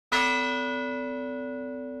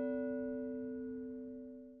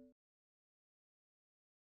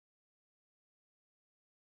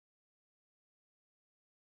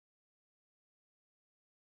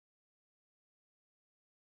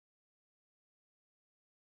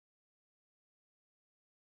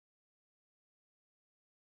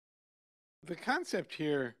The concept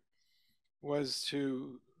here was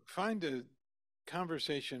to find a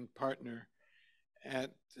conversation partner at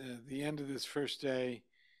the end of this first day,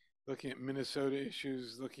 looking at Minnesota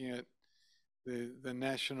issues, looking at the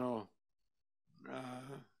national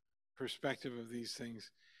uh, perspective of these things,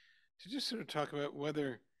 to just sort of talk about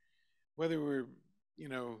whether we're you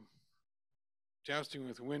know jousting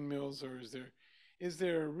with windmills, or is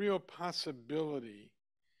there a real possibility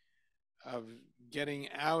of getting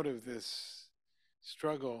out of this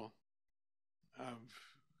struggle of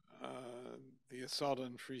uh, the assault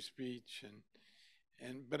on free speech,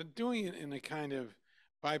 but doing it in a kind of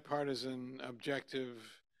bipartisan, objective,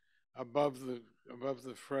 above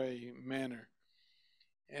the fray manner.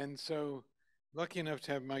 And so, lucky enough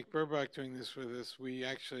to have Mike Burbach doing this with us, we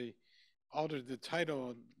actually altered the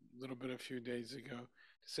title a little bit a few days ago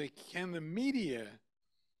to say, can the media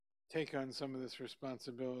take on some of this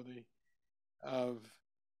responsibility of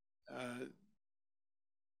uh,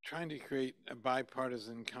 trying to create a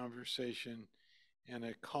bipartisan conversation and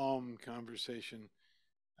a calm conversation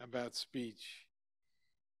about speech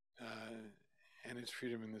uh, and its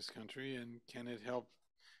freedom in this country? And can it help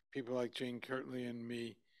people like Jane Kirtley and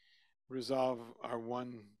me resolve our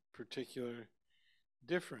one particular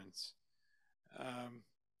difference? Um,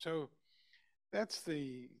 so that's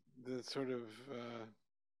the sort of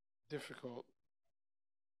difficult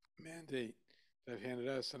mandate that handed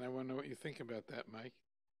us, and I want to know what you think about that, Mike.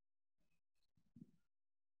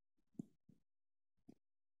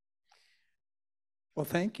 Well,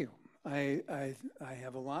 thank you. I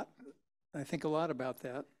have a lot. I think a lot about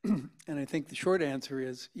that, and I think the short answer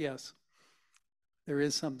is yes. There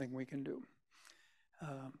is something we can do.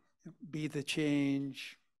 Um, be the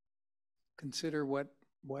change. Consider what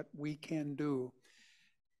we can do.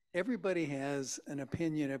 Everybody has an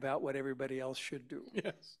opinion about what everybody else should do.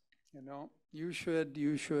 Yes. You know, you should,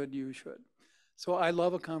 you should, you should. So I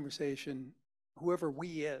love a conversation, whoever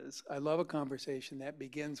we is, I love a conversation that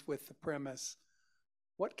begins with the premise,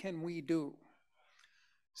 what can we do?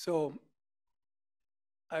 So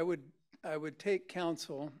I would take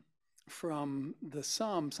counsel from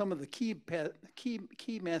some of the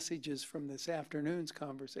key messages from this afternoon's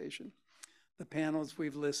conversation, the panels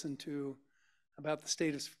we've listened to about the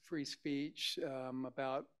state of free speech,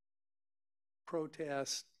 about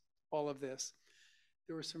protest, all of this.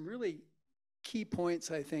 There were some really key points,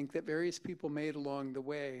 I think, that various people made along the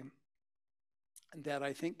way that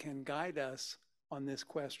I think can guide us on this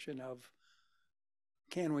question of,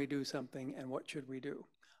 can we do something and what should we do?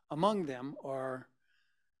 Among them are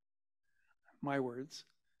my words,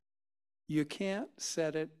 you can't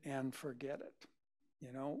set it and forget it.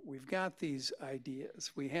 You know, we've got these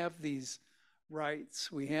ideas, we have these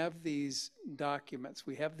rights, we have these documents,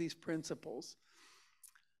 we have these principles.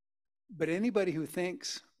 But anybody who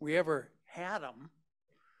thinks we ever had them,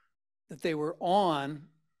 that they were on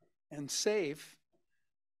and safe,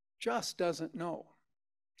 just doesn't know.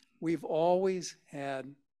 We've always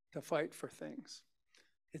had to fight for things.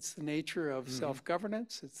 It's the nature of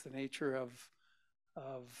self-governance. It's the nature of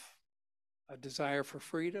a desire for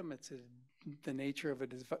freedom. It's the nature of a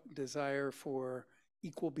desire for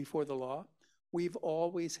equal before the law. We've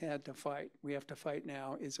always had to fight. We have to fight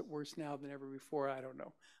now. Is it worse now than ever before? I don't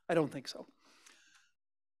know. I don't think so.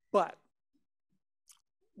 But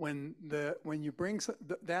when you bring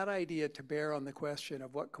that idea to bear on the question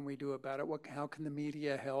of what can we do about it, how can the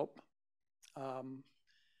media help?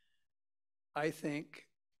 I think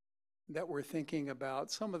that we're thinking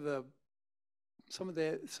about some of the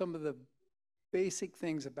basic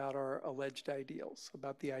things about our alleged ideals,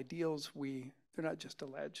 about the ideals they're not just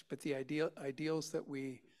alleged, but the ideals that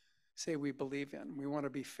we say we believe in. We want to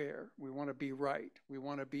be fair. We want to be right. We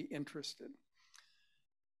want to be interested.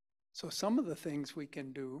 So some of the things we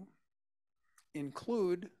can do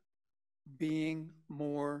include being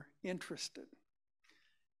more interested,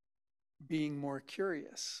 being more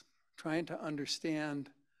curious, trying to understand,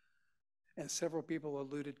 as several people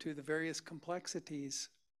alluded to, the various complexities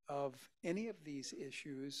of any of these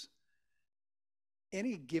issues,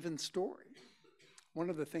 any given story. One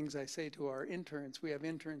of the things I say to our interns, we have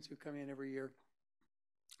interns who come in every year.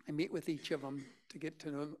 I meet with each of them to get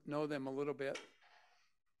to know them a little bit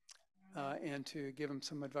and to give them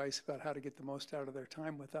some advice about how to get the most out of their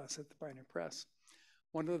time with us at the Pioneer Press.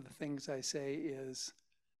 One of the things I say is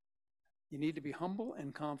you need to be humble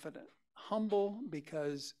and confident. Humble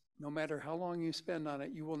because no matter how long you spend on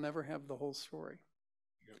it, you will never have the whole story.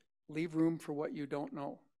 Yep. Leave room for what you don't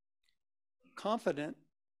know. Confident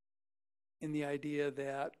in the idea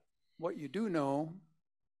that what you do know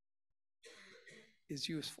is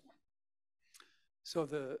useful. So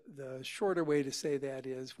the shorter way to say that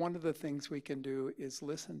is one of the things we can do is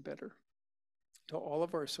listen better to all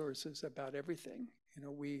of our sources about everything. You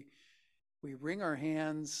know, we wring our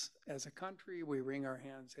hands as a country, we wring our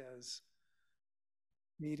hands as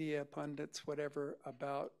media, pundits, whatever,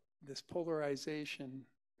 about this polarization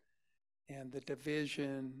and the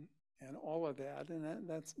division and all of that, and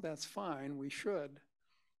that's fine, we should.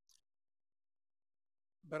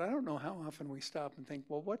 But I don't know how often we stop and think,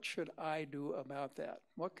 well, what should I do about that?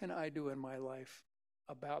 What can I do in my life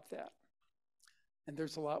about that? And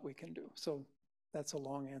there's a lot we can do. So that's a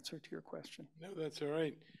long answer to your question. No, that's all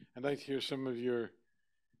right. I'd like to hear some of your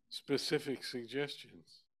specific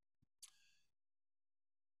suggestions.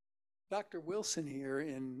 Dr. Wilson here,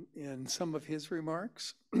 in some of his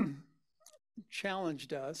remarks,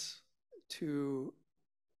 challenged us with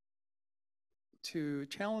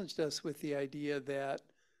the idea that,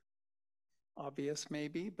 obvious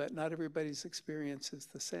maybe, but not everybody's experience is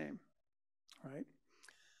the same, right?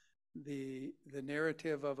 The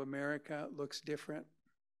narrative of America looks different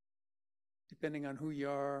depending on who you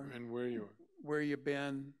are and where you've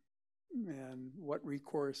been, and what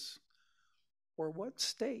recourse or what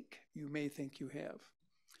stake you may think you have.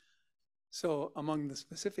 So among the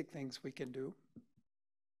specific things we can do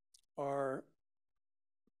are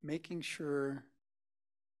making sure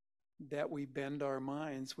that we bend our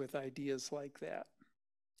minds with ideas like that.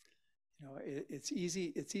 You know, it's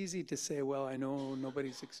easy to say, well, I know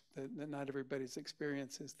that not everybody's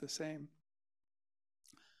experience is the same.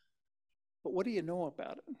 But what do you know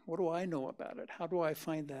about it? What do I know about it? How do I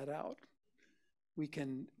find that out? We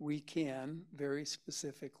can very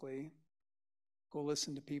specifically go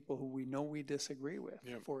listen to people who we know we disagree with,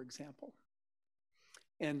 yep, for example.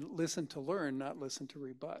 And listen to learn, not listen to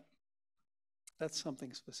rebut. That's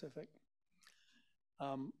something specific.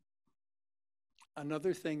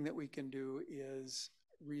 Another thing that we can do is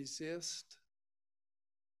resist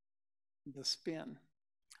the spin.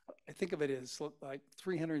 I think of it as like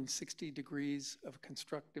 360 degrees of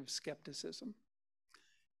constructive skepticism.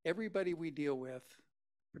 Everybody we deal with,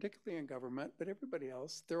 particularly in government, but everybody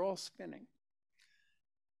else, they're all spinning.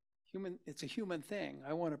 It's a human thing.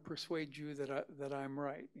 I want to persuade you that I'm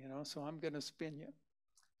right, you know, so I'm going to spin you.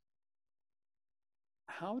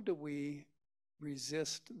 How do we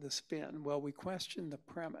resist the spin? Well, we question the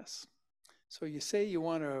premise. So you say you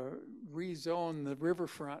want to rezone the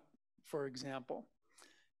riverfront, for example,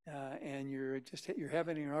 and you're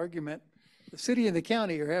having an argument. The city and the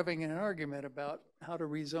county are having an argument about how to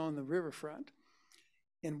rezone the riverfront.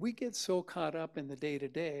 And we get so caught up in the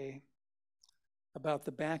day-to-day about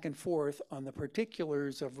the back and forth on the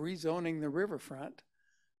particulars of rezoning the riverfront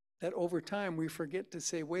that over time we forget to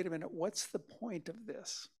say, wait a minute, what's the point of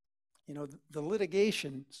this? You know, the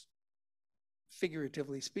litigation,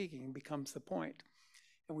 figuratively speaking, becomes the point.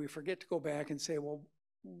 And we forget to go back and say, well,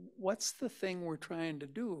 what's the thing we're trying to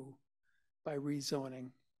do by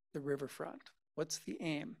rezoning the riverfront? What's the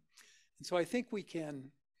aim? And so I think we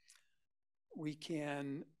can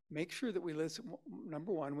make sure that we listen.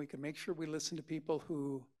 Number one, we can make sure we listen to people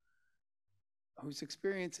whose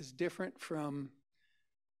experience is different from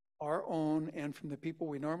our own and from the people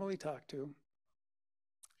we normally talk to.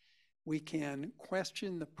 We can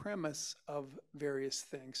question the premise of various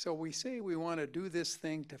things. So we say we want to do this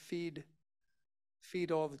thing to feed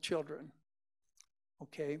all the children.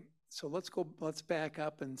 Okay, so let's back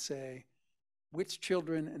up and say, which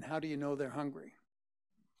children and how do you know they're hungry?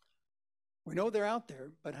 We know they're out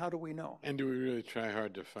there, but how do we know? And do we really try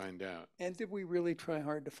hard to find out? And did we really try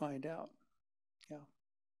hard to find out? Yeah.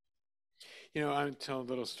 You know, I'll tell a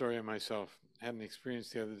little story of myself. I had an experience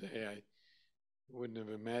the other day. I wouldn't have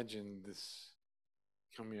imagined this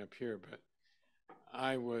coming up here, but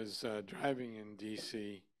I was driving in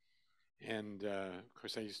D.C., and of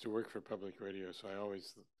course I used to work for public radio, so I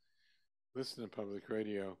always listened to public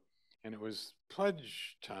radio, and it was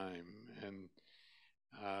pledge time, and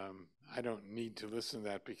I don't need to listen to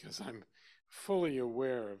that because I'm fully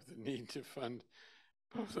aware of the need to fund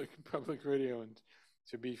public radio and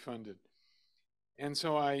to be funded. And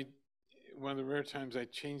so one of the rare times I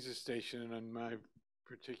changed the station, and on my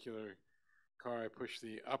particular car I push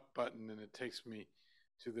the up button and it takes me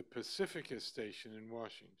to the Pacifica station in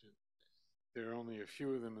Washington. There are only a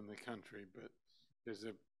few of them in the country, but there's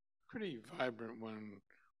a pretty vibrant one in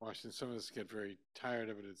Washington. Some of us get very tired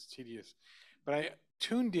of it, it's tedious. But I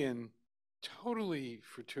tuned in totally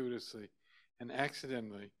fortuitously and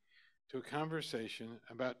accidentally to a conversation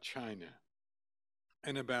about China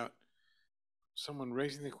and about someone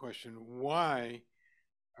raising the question, why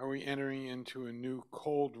are we entering into a new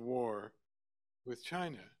Cold War with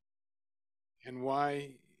China? And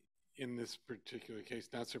why in this particular case,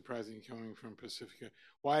 not surprising coming from Pacifica,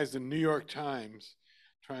 why is the New York Times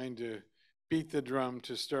trying to beat the drum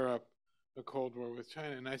to stir up a Cold War with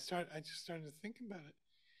China? And I just started to think about it.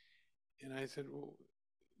 And I said, well,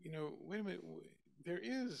 wait a minute, there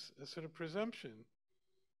is a sort of presumption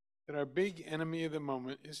that our big enemy of the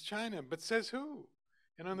moment is China, but says who?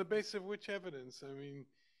 And on the basis of which evidence? I mean,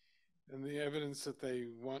 and the evidence that they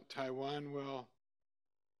want Taiwan, well,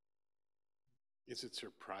 is it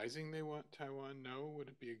surprising they want Taiwan? No. Would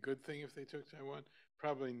it be a good thing if they took Taiwan?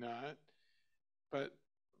 Probably not. But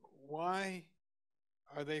why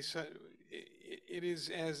are they so? It is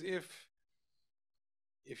as if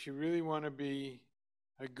you really want to be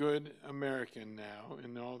a good American now,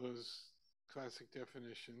 in all those classic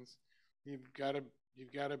definitions, you've got to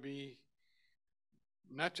be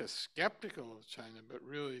not just skeptical of China, but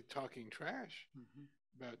really talking trash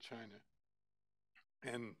about China.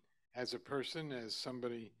 And as a person, as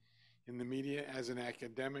somebody in the media, as an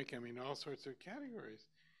academic, I mean, all sorts of categories.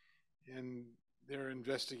 And there are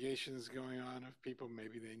investigations going on of people,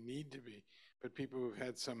 maybe they need to be, but people who've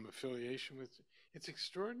had some affiliation with, it's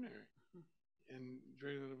extraordinary. And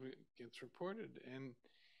very little of it gets reported.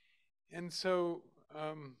 And so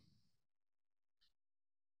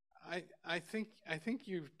I think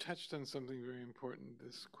you've touched on something very important,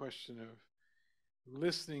 this question of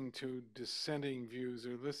listening to dissenting views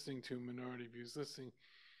or listening to minority views, listening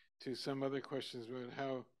to some other questions about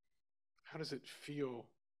how does it feel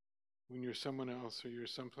when you're someone else or you're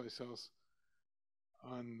someplace else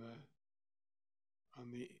on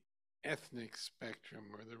the ethnic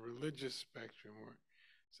spectrum or the religious spectrum or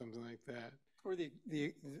something like that. Or the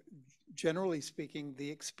generally speaking, the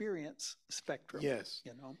experience spectrum. Yes.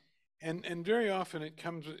 And very often it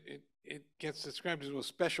gets described as, well,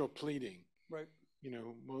 special pleading. Right.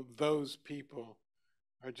 Well, those people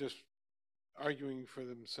are just arguing for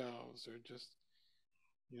themselves or just,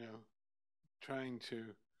 trying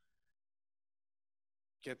to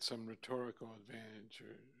get some rhetorical advantage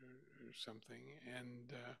or something.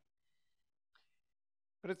 And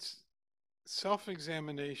but it's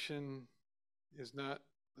self-examination is not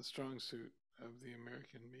a strong suit of the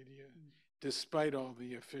American media, despite all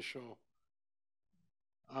the official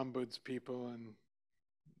ombuds people and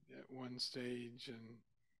at one stage and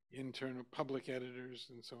internal public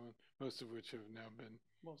editors and so on, most of which have now been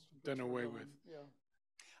done away with. Yeah.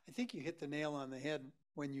 I think you hit the nail on the head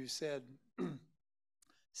when you said,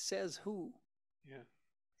 says who? Yeah.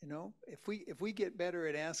 If we get better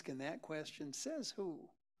at asking that question, says who,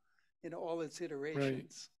 in all its iterations,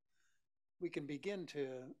 right, we can begin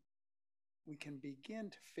to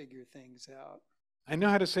figure things out. I know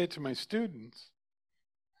how to say it to my students.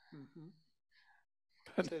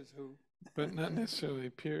 But, says who? But not necessarily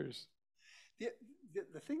peers.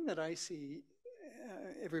 The thing that I see,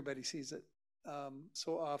 everybody sees it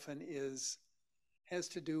so often, has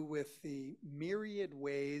to do with the myriad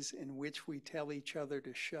ways in which we tell each other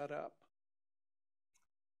to shut up.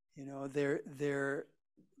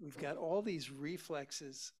 We've got all these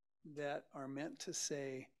reflexes that are meant to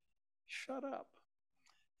say, shut up.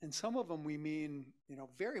 And some of them we mean,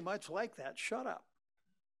 very much like that, shut up.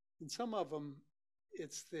 And some of them,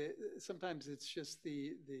 sometimes it's just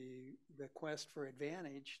the quest for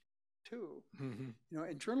advantage too.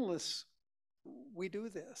 And journalists, we do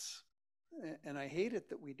this. And I hate it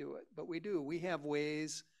that we do it, but we do. We have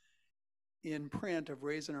ways in print of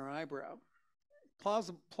raising our eyebrow.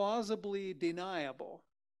 Plausibly deniable,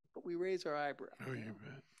 but we raise our eyebrow. Oh, you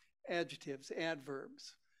bet. Adjectives,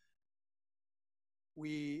 adverbs.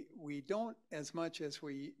 We don't, as much as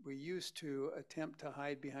we used to, attempt to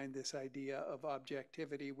hide behind this idea of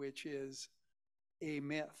objectivity, which is a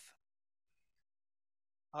myth.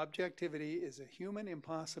 Objectivity is a human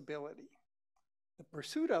impossibility. The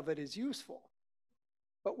pursuit of it is useful,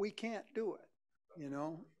 but we can't do it,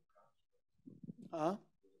 Huh?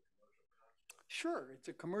 Sure, it's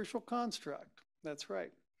a commercial construct. That's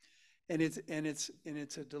right. And it's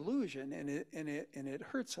a delusion, and it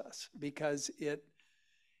hurts us because it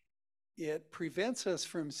prevents us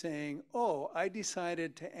from saying, oh, I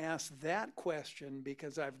decided to ask that question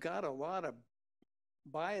because I've got a lot of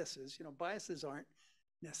biases. Biases aren't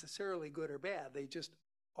necessarily good or bad. They just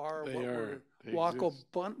are we're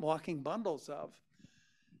walking bundles of.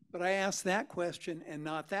 But I asked that question and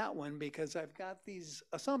not that one because I've got these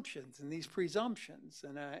assumptions and these presumptions,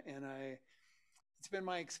 and it's been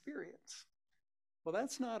my experience. Well,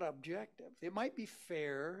 that's not objective. It might be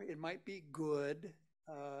fair. It might be good.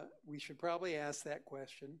 We should probably ask that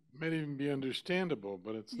question. It might even be understandable,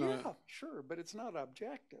 but it's not. Yeah, sure, but it's not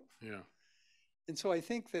objective. Yeah. And so I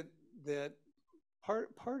think that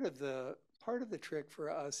part of the part of the trick for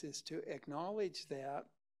us is to acknowledge that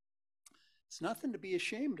it's nothing to be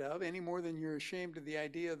ashamed of any more than you're ashamed of the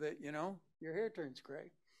idea that, your hair turns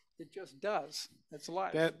gray. It just does. That's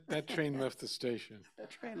life. That train left the station. That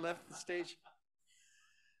train left the station.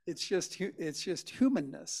 It's just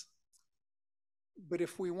humanness. But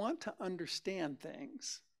if we want to understand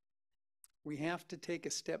things, we have to take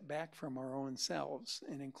a step back from our own selves,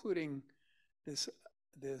 and including this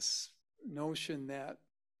notion that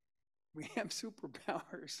we have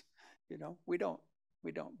superpowers. We don't.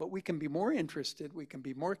 But we can be more interested. We can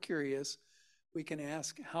be more curious. We can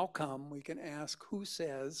ask how come. We can ask who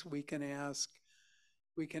says. We can ask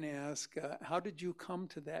how did you come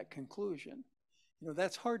to that conclusion?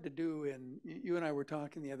 That's hard to do. And you and I were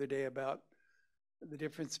talking the other day about the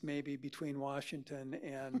difference maybe between Washington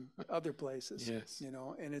and other places. Yes.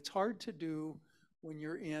 And it's hard to do when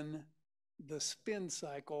you're in the spin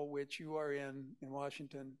cycle, which you are in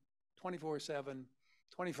Washington 24/7,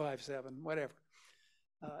 25/7, whatever.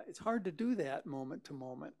 It's hard to do that moment to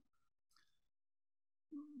moment.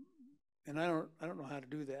 And I don't know how to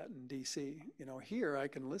do that in DC. Here I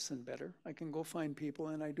can listen better. I can go find people,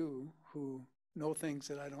 and I do, who know things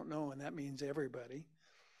that I don't know, and that means everybody.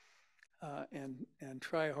 And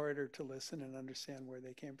try harder to listen and understand where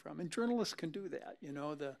they came from. And journalists can do that.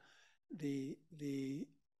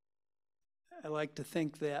 I like to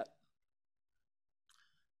think that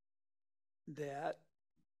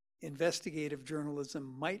investigative journalism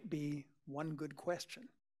might be one good question.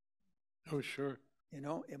 Oh, sure.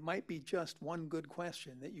 It might be just one good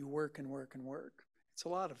question that you work and work and work. It's a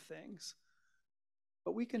lot of things.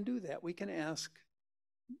 But we can do that. We can ask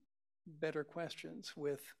better questions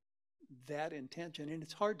with that intention, and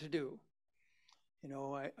it's hard to do.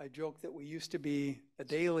 I joke that we used to be a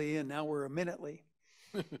daily and now we're a minutely.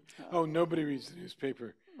 Nobody reads the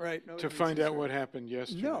newspaper, right? To find out what happened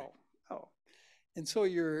yesterday. No. And so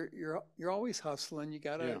you're always hustling. You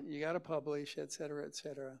gotta publish, et cetera, et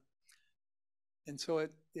cetera. And so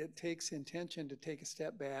it takes intention to take a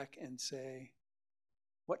step back and say,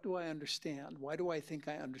 what do I understand? Why do I think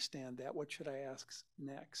I understand that? What should I ask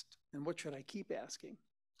next? And what should I keep asking?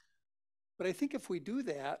 But I think if we do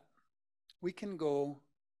that, we can go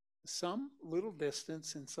some little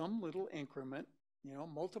distance in some little increment,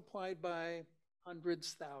 multiplied by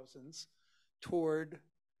hundreds, thousands, toward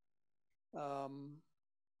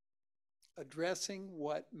addressing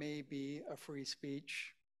what may be a free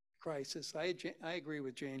speech crisis. I agree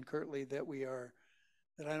with Jane Kirtley that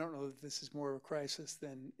I don't know that this is more of a crisis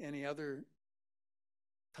than any other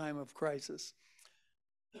time of crisis.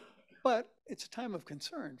 But it's a time of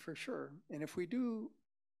concern for sure. And if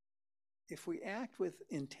we act with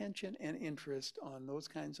intention and interest on those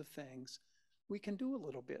kinds of things, we can do a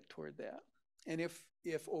little bit toward that. And if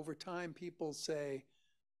over time people say,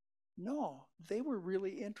 no, they were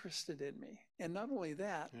really interested in me, and not only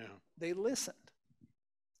that, they listened,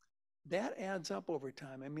 that adds up over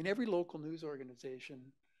time. I mean, every local news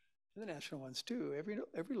organization, the national ones too,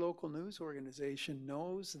 every local news organization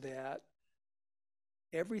knows that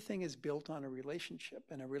everything is built on a relationship,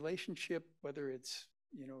 and a relationship, whether it's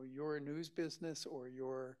your news business or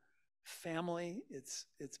your family, it's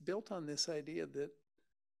built on this idea that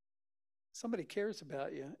somebody cares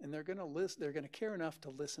about you, and they're going to care enough to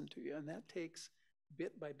listen to you, and that takes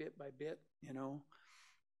bit by bit by bit.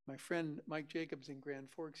 My friend Mike Jacobs in Grand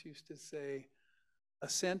Forks used to say,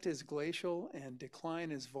 ascent is glacial and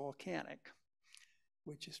decline is volcanic,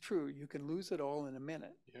 which is true. You can lose it all in a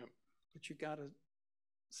minute, but you got to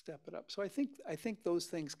step it up. So I think those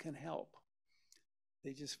things can help.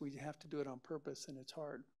 We have to do it on purpose, and it's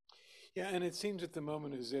hard. Yeah, and it seems at the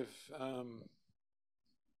moment as if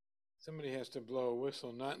somebody has to blow a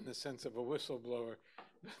whistle, not in the sense of a whistleblower,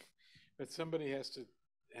 but somebody has to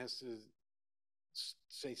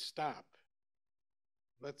say stop.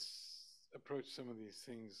 Let's approach some of these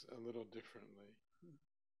things a little differently.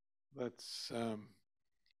 Let's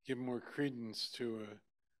give more credence to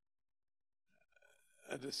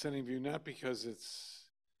a dissenting view, not because it's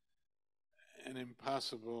an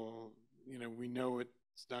impossible, we know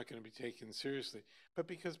it's not going to be taken seriously, but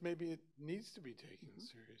because maybe it needs to be taken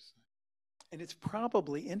seriously. And it's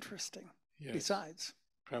probably interesting. Yes, besides.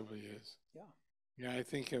 Probably is. Yeah. Yeah, I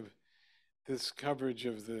think of this coverage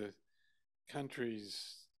of the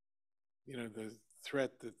country's, the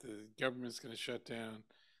threat that the government's going to shut down,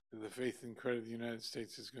 that the faith and credit of the United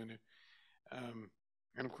States is going to,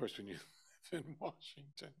 and of course when you live in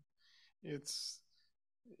Washington, it's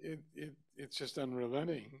just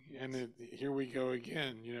unrelenting. And here we go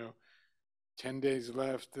again, 10 days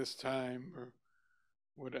left this time, or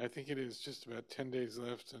what I think it is, just about 10 days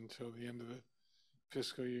left until the end of the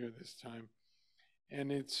fiscal year this time.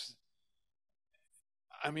 And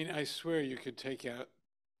I swear you could take out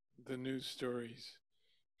the news stories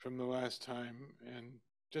from the last time and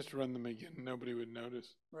just run them again. Nobody would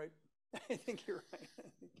notice. Right. I think you're right. I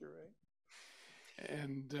think you're right.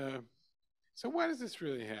 And so why does this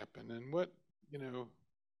really happen? And what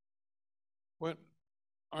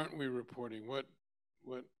aren't we reporting? What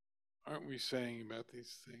aren't we saying about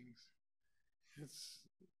these things?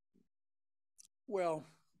 Well,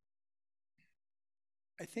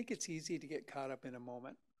 I think it's easy to get caught up in a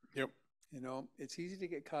moment. Yep. It's easy to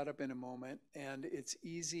get caught up in a moment, and it's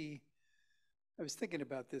easy. I was thinking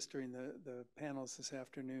about this during the panels this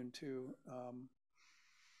afternoon too.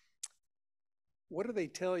 What do they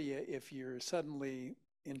tell you if you're suddenly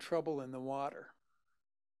in trouble in the water?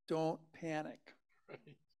 Don't panic.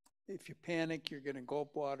 Right. If you panic, you're going to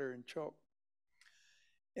gulp water and choke.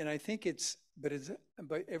 And I think but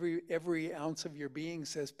every ounce of your being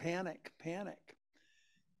says panic, panic.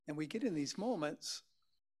 And we get in these moments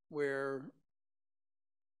where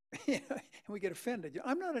we get offended.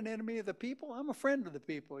 I'm not an enemy of the people. I'm a friend of the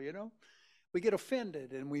people, We get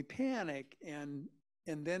offended and we panic, and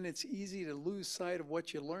then it's easy to lose sight of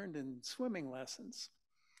what you learned in swimming lessons.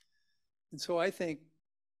 And so I think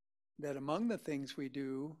that among the things we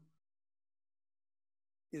do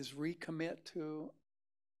is recommit to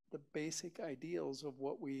the basic ideals of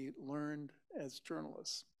what we learned as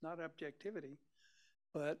journalists, not objectivity,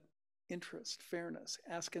 but interest, fairness,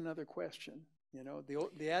 ask another question.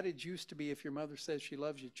 The adage used to be, if your mother says she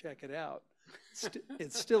loves you, check it out.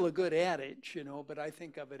 It's still a good adage, but I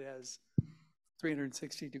think of it as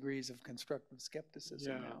 360 degrees of constructive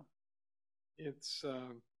skepticism now. It's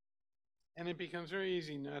and it becomes very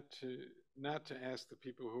easy not to ask the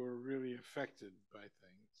people who are really affected by things.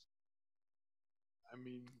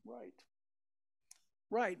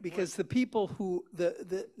 Right, because the people who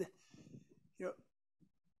the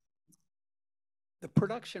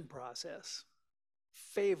production process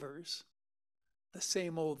favors the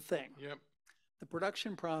same old thing. Yep. The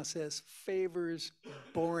production process favors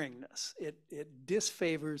boringness. It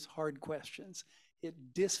disfavors hard questions.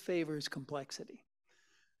 It disfavors complexity.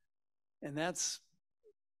 And that's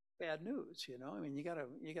bad news, you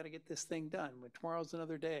gotta get this thing done. Tomorrow's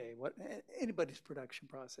another day. Anybody's production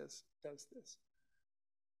process does this.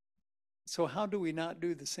 So how do we not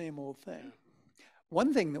do the same old thing? Yeah.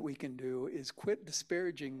 One thing that we can do is quit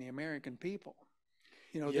disparaging the American people.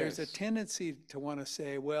 Yes. There's a tendency to want to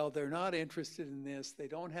say, well, they're not interested in this. They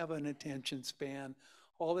don't have an attention span.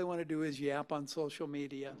 All they want to do is yap on social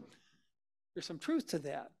media. There's some truth to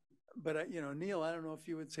that. But, Neil, I don't know if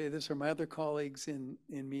you would say this or my other colleagues in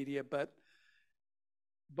media, but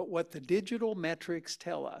what the digital metrics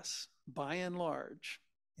tell us, by and large,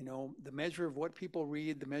 the measure of what people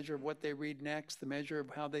read, the measure of what they read next, the measure of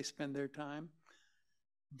how they spend their time,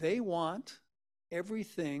 they want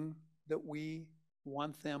everything that we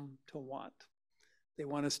want them to want. They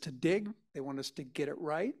want us to dig. They want us to get it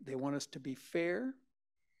right. They want us to be fair.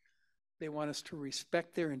 They want us to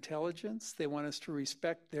respect their intelligence. They want us to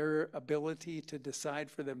respect their ability to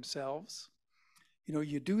decide for themselves.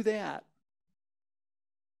 You do that,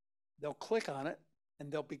 they'll click on it,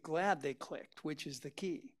 and they'll be glad they clicked, which is the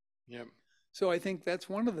key. Yep. So I think that's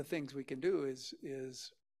one of the things we can do is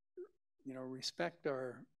respect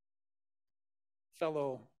our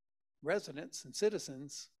fellow residents and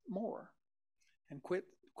citizens more, and quit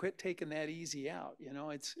taking that easy out.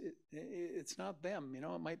 It's not them.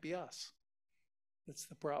 It might be us. That's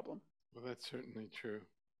the problem. Well, that's certainly true.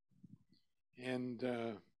 And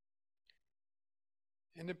to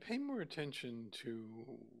pay more attention to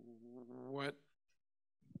what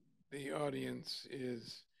the audience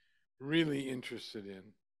is really interested in,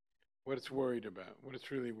 what it's worried about, what it's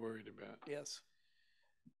really worried about. Yes.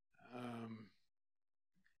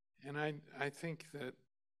 And I think that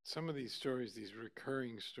some of these stories, these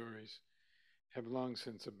recurring stories, have long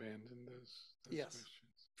since abandoned those yes,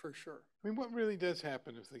 questions. For sure. What really does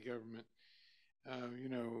happen if the government,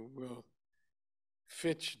 will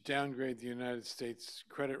Fitch downgrade the United States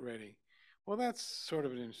credit rating? Well, that's sort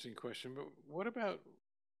of an interesting question. But what about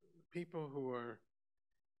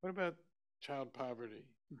what about child poverty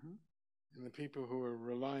and the people who are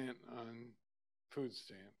reliant on food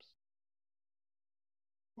stamps?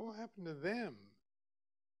 What will happen to them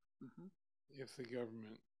if the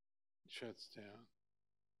government shuts down,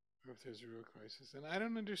 or if there's a real crisis? And I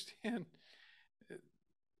don't understand.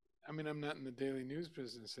 I'm not in the daily news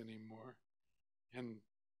business anymore, and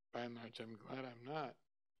by and large, I'm glad I'm not.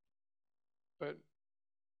 But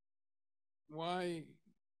why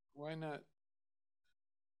not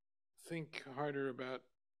think harder about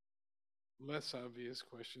less obvious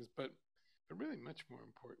questions, but really much more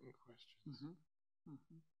important questions. Mm-hmm.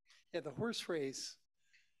 Mm-hmm. Yeah, the horse race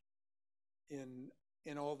in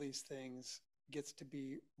all these things gets to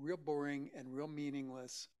be real boring and real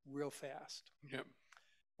meaningless real fast. Yep.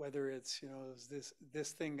 Whether it's, is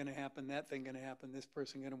this thing going to happen, that thing going to happen, this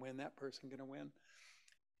person going to win, that person going to win.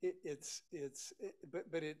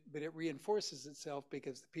 But it reinforces itself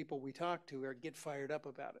because the people we talk to get fired up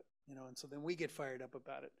about it, and so then we get fired up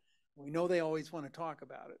about it. We know they always want to talk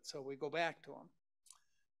about it, so we go back to them.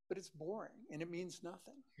 But it's boring and it means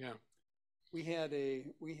nothing. Yeah. We had a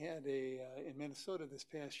in Minnesota this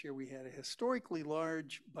past year, we had a historically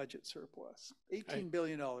large budget surplus, $18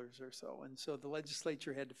 billion or so. And so the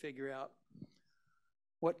legislature had to figure out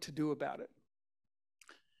what to do about it.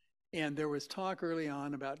 And there was talk early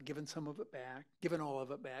on about giving some of it back, giving all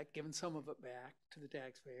of it back, giving some of it back to the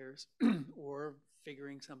taxpayers, or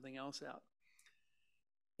figuring something else out.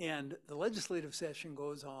 And the legislative session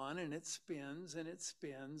goes on and it spins and it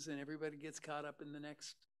spins and everybody gets caught up in the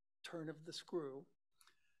next turn of the screw.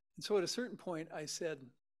 And so at a certain point I said,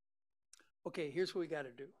 okay, here's what we got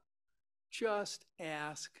to do. Just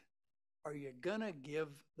ask, are you gonna give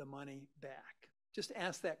the money back? Just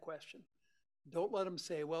ask that question. Don't let them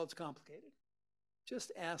say, well, it's complicated.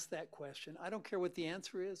 Just ask that question. I don't care what the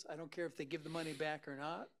answer is. I don't care if they give the money back or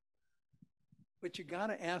not. But you got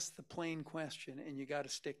to ask the plain question and you got to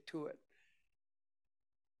stick to it.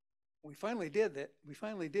 We finally did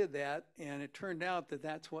that, and it turned out that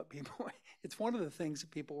that's what people, it's one of the things that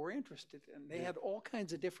people were interested in. They had all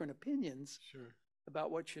kinds of different opinions about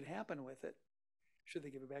what should happen with it. Should they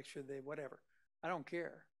give it back? Should they, whatever. I don't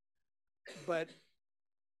care. But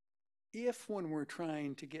if when we're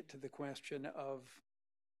trying to get to the question of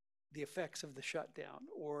the effects of the shutdown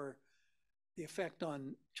or the effect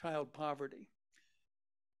on child poverty,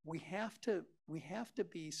 we have to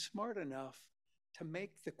be smart enough to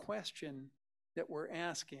make the question that we're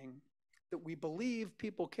asking that we believe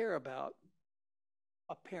people care about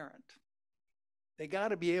apparent. They got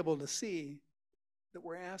to be able to see that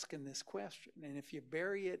we're asking this question. And if you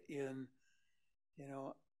bury it in,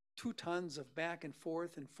 2 tons of back and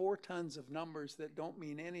forth and 4 tons of numbers that don't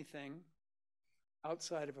mean anything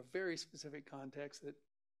outside of a very specific context that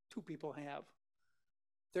 2 people have,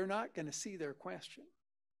 they're not going to see their question.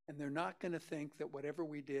 And they're not going to think that whatever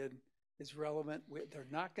we did is relevant. They're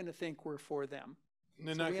not going to think we're for them. And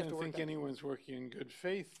they're not going to think anyone's working in good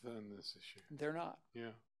faith on this issue. They're not.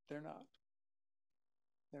 Yeah. They're not.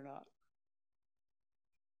 They're not.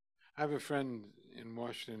 I have a friend in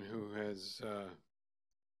Washington who has,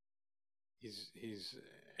 he's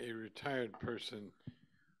a retired person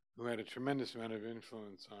who had a tremendous amount of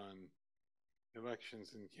influence on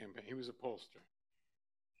elections and campaign. He was a pollster.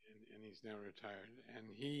 And he's now retired, and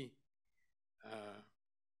he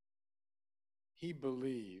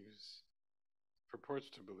believes, purports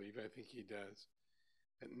to believe, I think he does,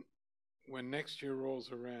 that when next year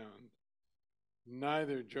rolls around,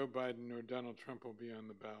 neither Joe Biden nor Donald Trump will be on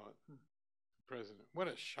the ballot for president. What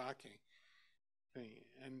a shocking thing!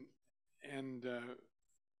 And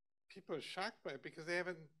people are shocked by it because they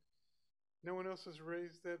haven't. No one else has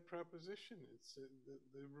raised that proposition. It's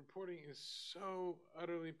the reporting is so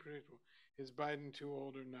utterly predictable. Is Biden too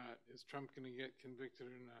old or not? Is Trump going to get convicted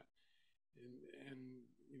or not? And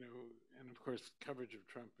of course, coverage of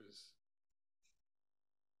Trump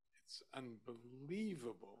it's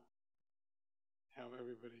unbelievable how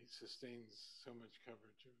everybody sustains so much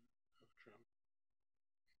coverage of Trump.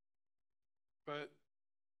 But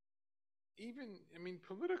even,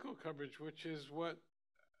 political coverage, which is what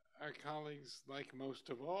our colleagues like most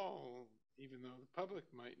of all, even though the public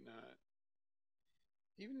might not.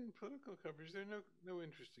 Even in political coverage, there are no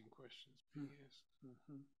interesting questions being asked.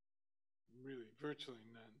 Mm-hmm. Really, virtually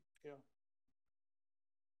none. Yeah.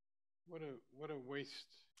 What a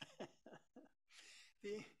waste.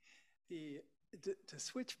 To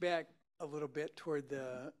switch back a little bit toward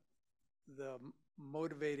the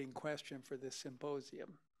motivating question for this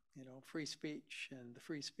symposium, free speech and the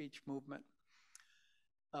free speech movement.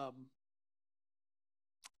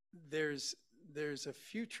 There's a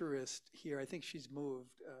futurist here, I think she's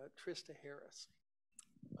moved, Trista Harris,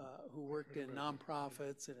 who worked in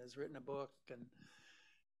nonprofits and has written a book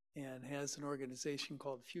and has an organization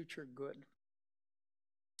called Future Good.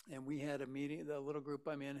 And we had a meeting, the little group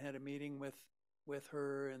I'm in had a meeting with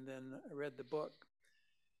her, and then I read the book.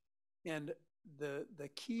 And the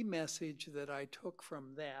key message that I took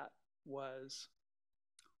from that was,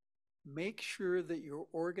 make sure that you're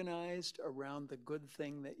organized around the good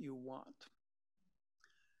thing that you want,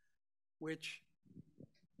 which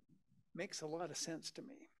makes a lot of sense to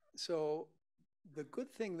me. So the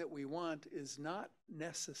good thing that we want is not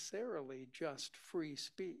necessarily just free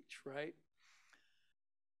speech, right?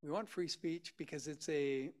 We want free speech because it's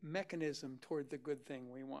a mechanism toward the good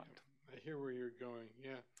thing we want. I hear where you're going,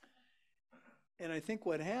 yeah. And I think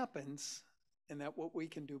what happens, and that what we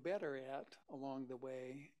can do better at along the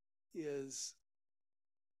way, is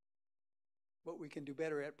what we can do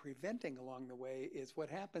better at preventing along the way is what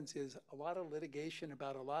happens is a lot of litigation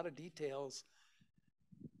about a lot of details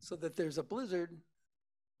so that there's a blizzard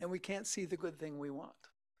and we can't see the good thing we want.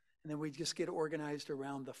 And then we just get organized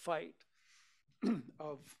around the fight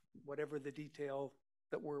of whatever the detail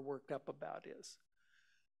that we're worked up about is.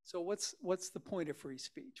 So what's the point of free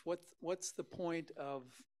speech? What's the point of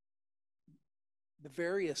the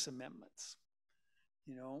various amendments?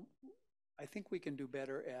 You know, I think we can do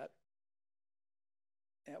better at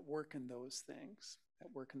working those things, at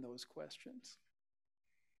working those questions.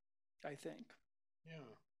 I think. Yeah,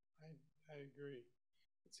 I agree.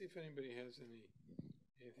 Let's see if anybody has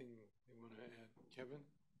anything they want to add. Kevin?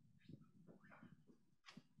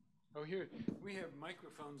 Oh, here, we have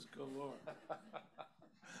microphones galore.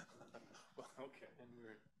 Well, okay.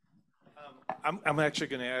 And I'm actually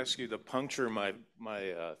going to ask you to puncture my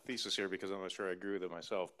thesis here because I'm not sure I agree with it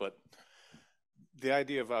myself. But the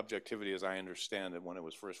idea of objectivity, as I understand it, when it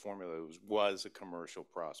was first formulated, was a commercial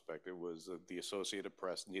prospect. It was the Associated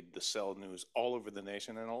Press needed to sell news all over the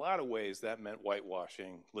nation. In a lot of ways, that meant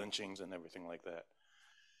whitewashing, lynchings, and everything like that.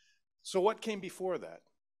 So what came before that?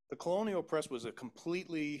 The colonial press was a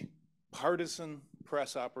completely partisan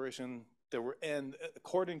press operation. And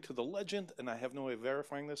according to the legend, and I have no way of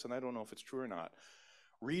verifying this, and I don't know if it's true or not,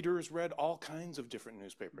 readers read all kinds of different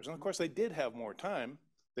newspapers. And of course, they did have more time.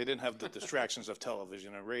 They didn't have the distractions of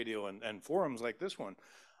television and radio and forums like this one,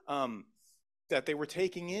 that they were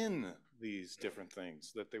taking in these different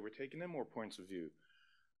things, that they were taking in more points of view.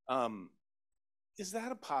 Is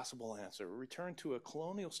that a possible answer? A return to a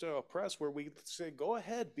colonial style press where we say, go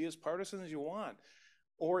ahead, be as partisan as you want?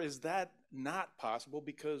 Or is that not possible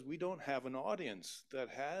because we don't have an audience that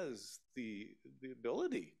has the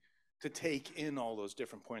ability to take in all those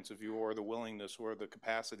different points of view, or the willingness, or the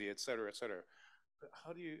capacity, et cetera, et cetera?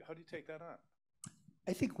 How do you take that on?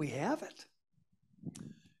 I think we have it.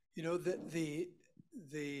 You know,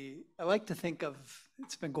 I like to think of,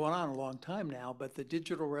 it's been going on a long time now, but the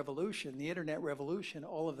digital revolution, the internet revolution,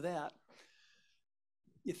 all of that,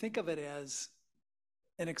 you think of it as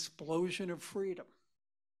an explosion of freedom,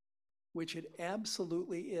 which it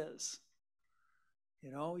absolutely is.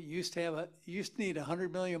 You know, you used to need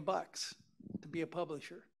 $100 million to be a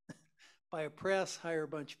publisher. Buy a press, hire a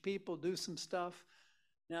bunch of people, do some stuff.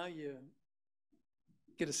 Now you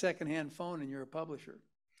get a secondhand phone and you're a publisher.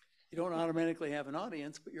 You don't automatically have an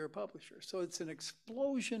audience, but you're a publisher. So it's an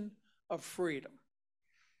explosion of freedom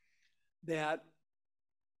that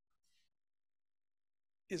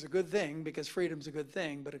is a good thing because freedom's a good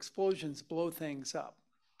thing, but explosions blow things up.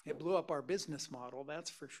 It blew up our business model, that's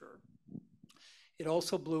for sure. It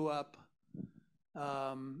also blew up,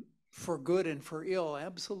 for good and for ill,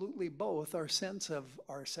 absolutely both, our sense of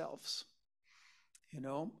ourselves. You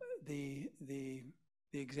know, the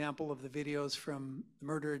example of the videos from the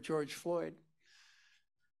murder of George Floyd.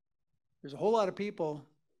 There's a whole lot of people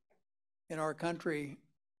in our country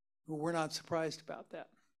who were not surprised about that.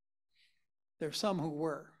 There's some who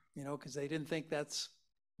were, you know, because they didn't think that's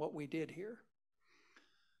what we did here.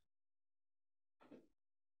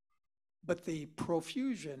 But the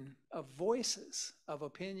profusion of voices, of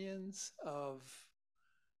opinions, of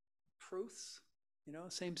truths, you know,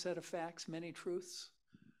 same set of facts, many truths,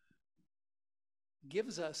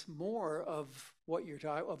 gives us more of what you're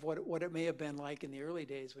talking of what it may have been like in the early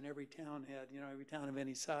days when every town had, you know, every town of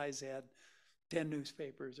any size had 10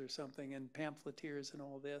 newspapers or something and pamphleteers and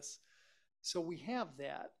all this. So we have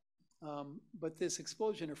that. But this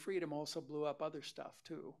explosion of freedom also blew up other stuff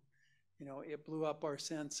too. You know, it blew up our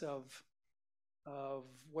sense of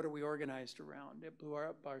what are we organized around. It blew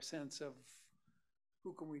up our sense of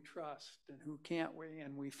who can we trust and who can't we.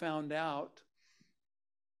 And we found out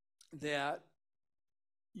that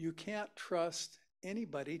you can't trust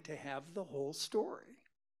anybody to have the whole story.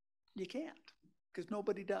 You can't, because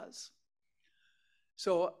nobody does.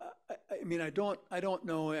 So, I mean, I don't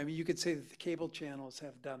know. I mean, you could say that the cable channels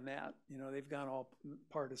have done that. You know, they've gone all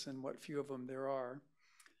partisan, what few of them there are.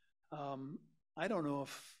 I don't know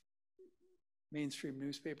if mainstream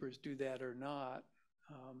newspapers do that or not.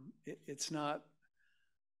 It's not,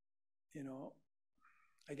 you know,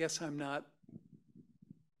 I guess I'm not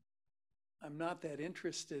that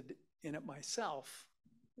interested in it myself,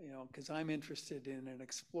 you know, because I'm interested in an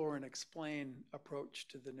explore and explain approach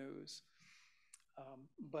to the news.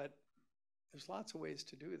 But there's lots of ways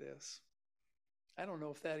to do this. I don't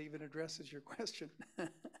know if that even addresses your question.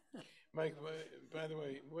 Mike, by the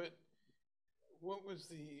way, what was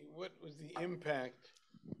the impact,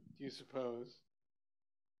 do you suppose,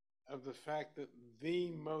 of the fact that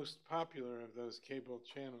the most popular of those cable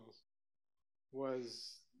channels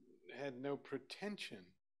had no pretension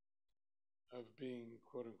of being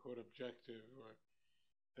quote unquote objective, or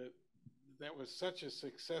that was such a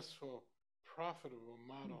successful, profitable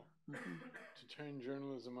model to turn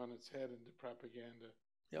journalism on its head into propaganda,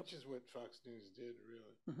 which is what Fox News did,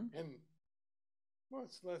 really. And well,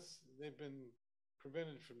 it's less, they've been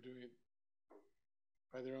prevented from doing it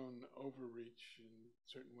by their own overreach in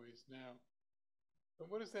certain ways now. But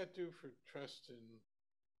what does that do for trust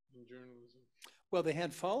in journalism? Well, they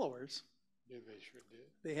had followers. Yeah, they sure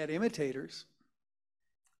did. They had imitators.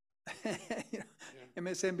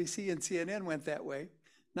 MSNBC and CNN went that way.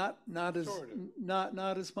 Not as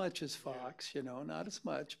not as much as Fox, not as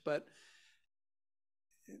much, but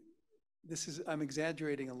I'm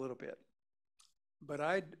exaggerating a little bit. But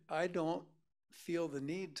I don't feel the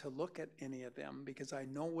need to look at any of them because I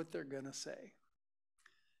know what they're going to say.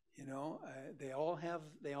 They all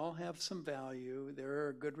have some value. There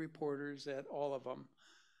are good reporters at all of them.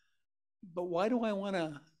 But why do I want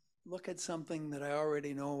to look at something that I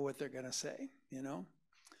already know what they're going to say,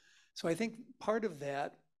 So I think part of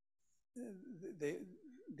that,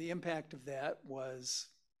 the impact of that was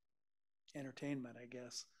entertainment, I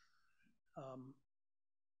guess.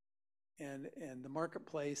 And the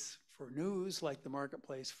marketplace for news, like the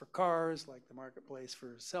marketplace for cars, like the marketplace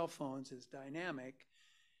for cell phones, is dynamic.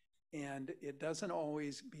 And it doesn't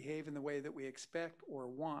always behave in the way that we expect or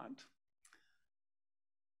want.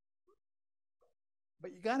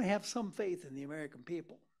 But you got to have some faith in the American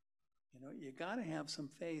people. You got to have some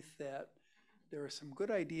faith that there are some good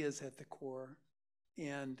ideas at the core,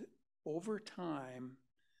 and over time,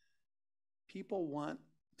 people want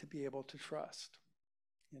to be able to trust.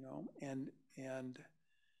 And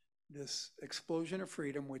this explosion of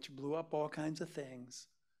freedom, which blew up all kinds of things,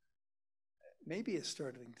 maybe is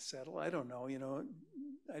starting to settle. I don't know.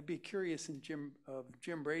 I'd be curious of Jim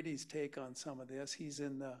Brady's take on some of this. He's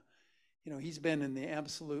been in the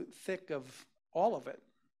absolute thick of all of it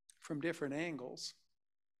from different angles.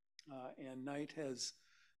 And Knight has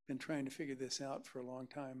been trying to figure this out for a long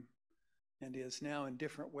time and is now in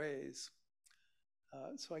different ways.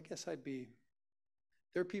 So I guess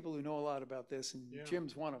there are people who know a lot about this, and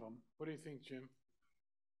Jim's one of them. What do you think, Jim?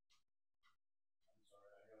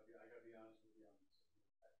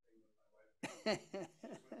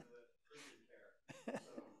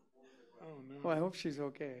 Oh, no. Well, I hope she's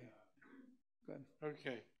okay. Good.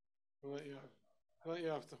 Okay. We'll let you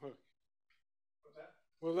off the hook. What's that?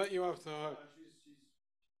 We'll let you off the hook.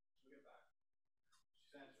 She'll get back.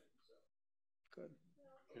 She's answering, so. Good.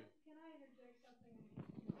 Okay. Can I interject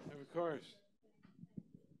something? Of course.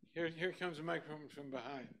 Here comes a microphone from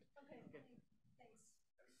behind. Okay.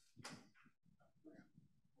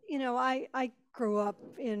 Thanks. I grew up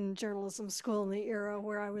in journalism school in the era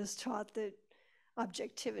where I was taught that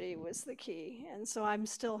objectivity was the key. And so I'm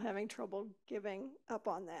still having trouble giving up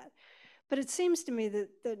on that. But it seems to me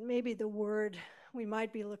that maybe the word we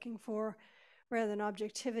might be looking for rather than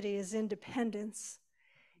objectivity is independence,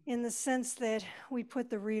 in the sense that we put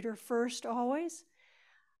the reader first always.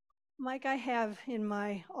 Mike, I have in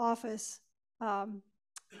my office the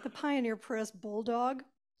Pioneer Press Bulldog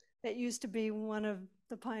that used to be one of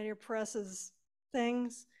the Pioneer Press's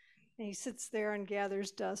things. And he sits there and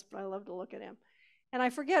gathers dust, but I love to look at him. And I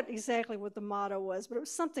forget exactly what the motto was, but it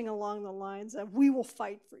was something along the lines of, "We will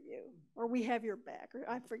fight for you," or "We have your back," or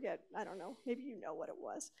I forget, I don't know, maybe you know what it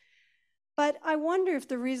was. But I wonder if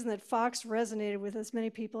the reason that Fox resonated with as many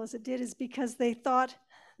people as it did is because they thought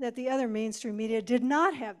that the other mainstream media did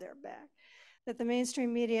not have their back, that the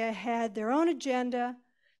mainstream media had their own agenda,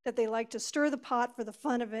 that they liked to stir the pot for the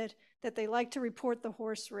fun of it, that they liked to report the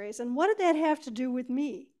horse race. And what did that have to do with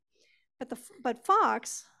me? But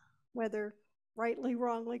Fox, whether rightly,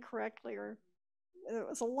 wrongly, correctly, or it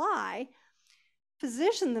was a lie,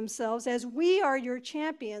 positioned themselves as, "We are your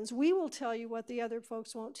champions. We will tell you what the other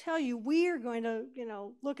folks won't tell you. We are going to,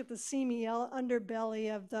 look at the seamy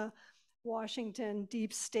underbelly of the Washington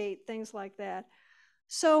deep state," things like that.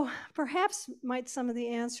 So perhaps might some of the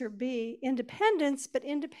answer be independence, but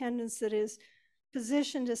independence that is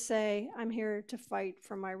positioned to say, "I'm here to fight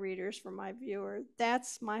for my readers, for my viewer.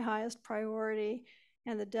 That's my highest priority,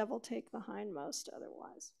 and the devil take the hindmost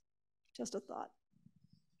otherwise." Just a thought.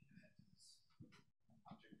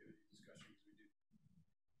 Objectivity discussions, we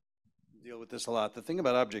do deal with this a lot. The thing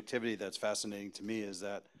about objectivity that's fascinating to me is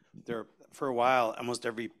that there are for a while, almost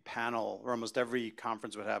every panel or almost every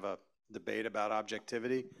conference would have a debate about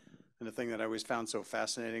objectivity. And the thing that I always found so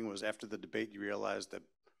fascinating was after the debate, you realized that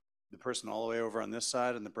the person all the way over on this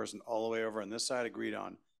side and the person all the way over on this side agreed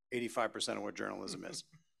on 85% of what journalism is.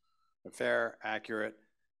 Fair, accurate,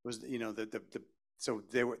 was, you know, so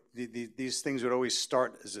they were, these things would always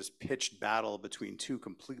start as this pitched battle between two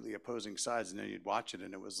completely opposing sides, and then you'd watch it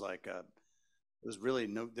and it was like, it was really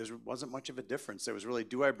there wasn't much of a difference. There was really,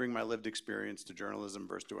 do I bring my lived experience to journalism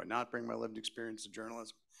versus do I not bring my lived experience to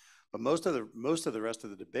journalism? But most of the rest of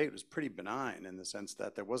the debate was pretty benign in the sense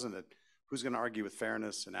that there wasn't who's going to argue with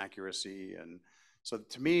fairness and accuracy. And so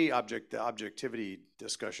to me, the objectivity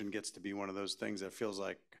discussion gets to be one of those things that feels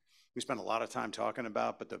like we spend a lot of time talking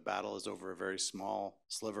about, but the battle is over a very small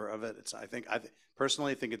sliver of it. I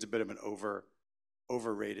personally think it's a bit of an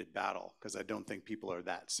overrated battle, because I don't think people are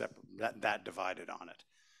that divided on it.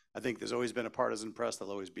 I think there's always been a partisan press.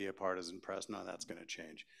 There'll always be a partisan press. None of that's going to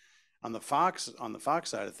change. On the Fox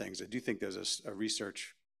side of things, I do think there's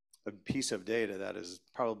a piece of data that is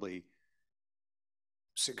probably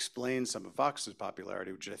explains some of Fox's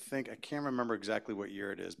popularity, which I can't remember exactly what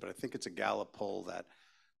year it is, but I think it's a Gallup poll that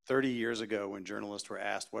 30 years ago, when journalists were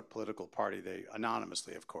asked what political party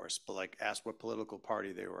anonymously of course, but like asked what political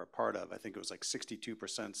party they were a part of, I think it was like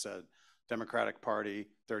 62% said Democratic Party,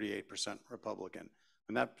 38% Republican.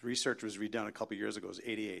 When that research was redone a couple years ago, it was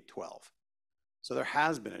 88-12. So there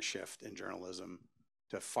has been a shift in journalism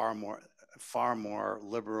to a far more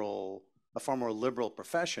liberal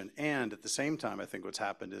profession. And at the same time, I think what's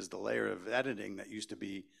happened is the layer of editing that used to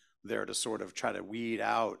be there to sort of try to weed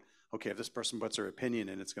out, okay, if this person puts their opinion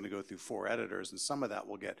in, it's going to go through 4 editors, and some of that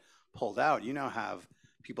will get pulled out. You now have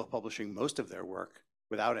people publishing most of their work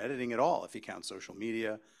without editing at all, if you count social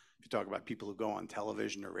media. If you talk about people who go on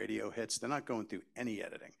television or radio hits, they're not going through any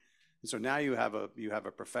editing. And so now you have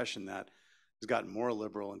a profession that has gotten more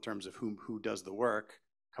liberal in terms of who does the work,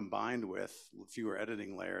 combined with fewer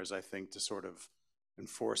editing layers, I think, to sort of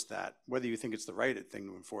enforce that, whether you think it's the right thing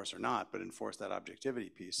to enforce or not, but enforce that objectivity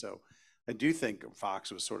piece. So I do think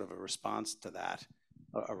Fox was sort of a response to that,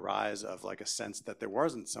 a rise of like a sense that there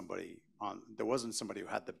wasn't somebody who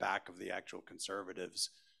had the back of the actual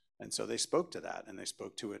conservatives. And so they spoke to that, and they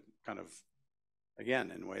spoke to it kind of,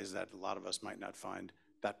 again, in ways that a lot of us might not find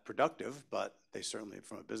that productive, but they certainly,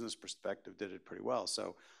 from a business perspective, did it pretty well.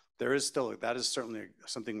 So that is certainly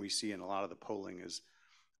something we see in a lot of the polling, is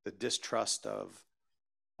the distrust of,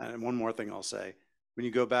 and one more thing I'll say, when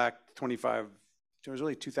you go back 25, it was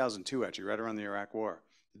really 2002 actually, right around the Iraq War,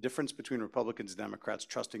 the difference between Republicans and Democrats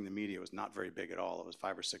trusting the media was not very big at all. It was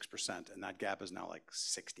 5 or 6%, and that gap is now like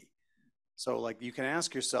 60. So like you can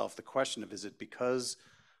ask yourself the question of, is it because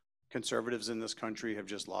conservatives in this country have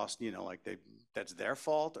just lost, that's their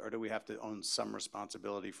fault, or do we have to own some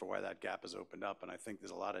responsibility for why that gap has opened up? And I think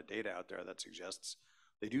there's a lot of data out there that suggests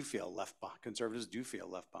conservatives do feel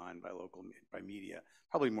left behind by media,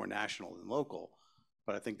 probably more national than local,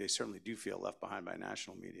 but I think they certainly do feel left behind by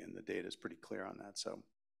national media, and the data is pretty clear on that. So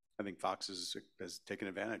I think Fox has taken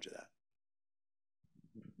advantage of that.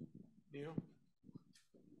 Neil?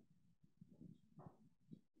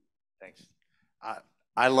 Thanks.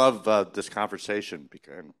 I love this conversation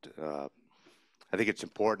because I think it's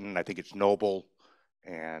important, I think it's noble,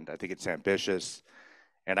 and I think it's ambitious,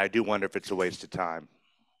 and I do wonder if it's a waste of time.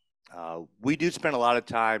 We do spend a lot of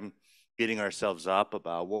time beating ourselves up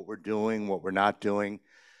about what we're doing, what we're not doing,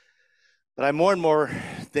 but I'm more and more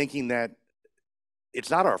thinking that it's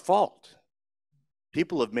not our fault.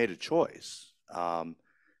 People have made a choice.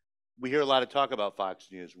 We hear a lot of talk about Fox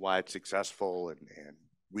News, why it's successful and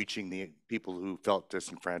reaching the people who felt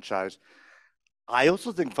disenfranchised. I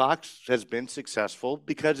also think Fox has been successful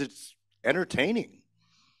because it's entertaining.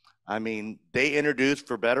 I mean, they introduced,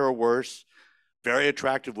 for better or worse, very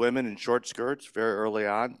attractive women in short skirts very early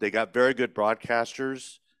on. They got very good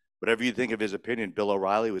broadcasters. Whatever you think of his opinion, Bill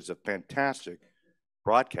O'Reilly was a fantastic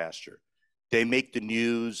broadcaster. They make the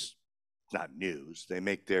news, not news, they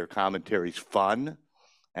make their commentaries fun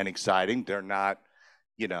and exciting. They're not,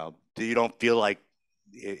 you don't feel like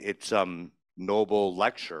it's some noble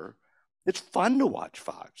lecture. It's fun to watch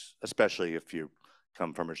Fox, especially if you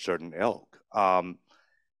come from a certain ilk.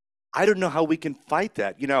 I don't know how we can fight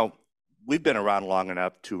that. We've been around long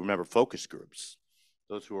enough to remember focus groups.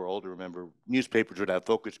 Those who are older remember newspapers would have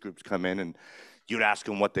focus groups come in, and you'd ask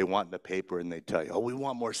them what they want in the paper, and they'd tell you, we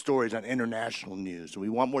want more stories on international news, and we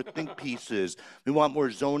want more think pieces, we want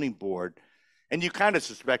more zoning board. And you kind of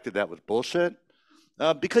suspected that was bullshit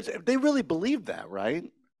because they really believe that, right?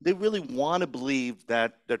 They really want to believe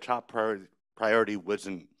that their top priority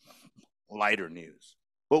wasn't lighter news.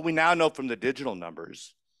 What we now know from the digital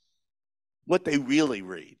numbers what they really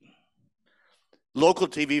read. Local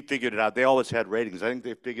TV figured it out. They always had ratings. I think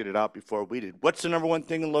they figured it out before we did. What's the number one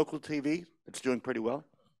thing in local TV that's doing pretty well?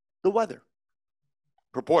 The weather,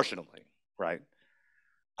 proportionally, right?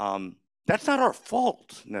 That's not our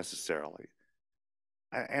fault necessarily.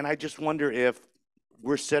 And I just wonder if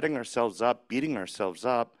we're setting ourselves up, beating ourselves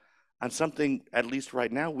up on something, at least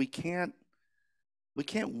right now, we can't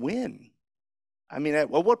win. I mean, at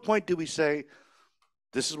what point do we say,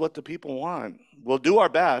 this is what the people want? We'll do our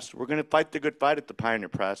best. We're going to fight the good fight at the Pioneer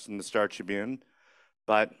Press and the Star Tribune,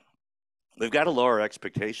 but we've got to lower our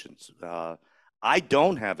expectations. I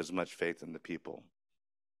don't have as much faith in the people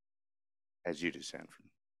as you do, Sanford,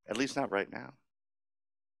 at least not right now.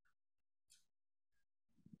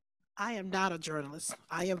 I am not a journalist.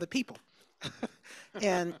 I am the people.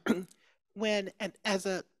 and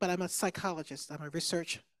but I'm a psychologist. I'm a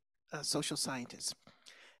research social scientist.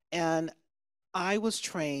 And I was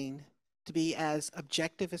trained to be as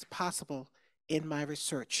objective as possible in my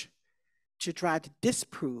research to try to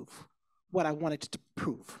disprove what I wanted to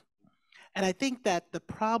prove. And I think that the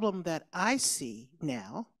problem that I see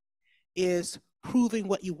now is proving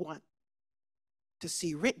what you want to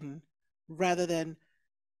see written rather than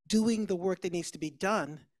doing the work that needs to be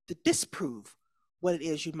done to disprove what it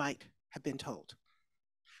is you might have been told.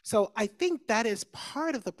 So I think that is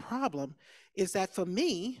part of the problem, is that for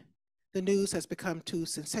me, the news has become too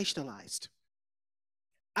sensationalized.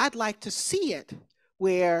 I'd like to see it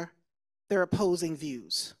where there are opposing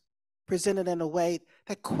views presented in a way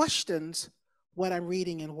that questions what I'm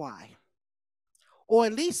reading and why, or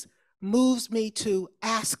at least moves me to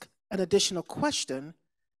ask an additional question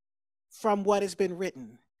from what has been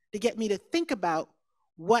written, to get me to think about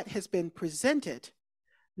what has been presented,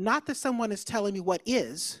 not that someone is telling me what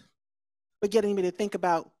is, but getting me to think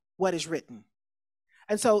about what is written.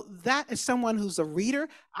 And so that, as someone who's a reader,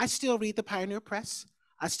 I still read the Pioneer Press.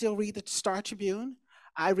 I still read the Star Tribune.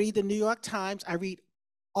 I read the New York Times. I read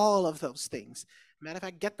all of those things. Matter of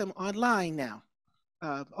fact, get them online now,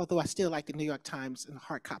 although I still like the New York Times in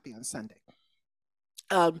hard copy on Sunday.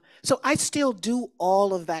 So I still do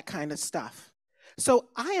all of that kind of stuff. So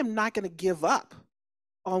I am not going to give up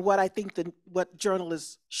on what I think what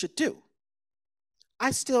journalists should do.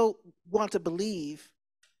 I still want to believe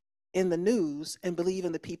in the news and believe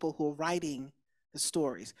in the people who are writing the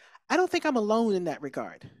stories. I don't think I'm alone in that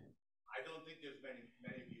regard. I don't think there's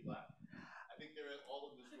many of you left. I think there is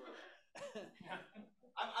all of this world.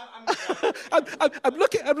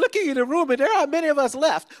 I'm looking in the room, and there aren't many of us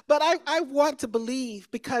left. But I want to believe,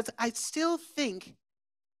 because I still think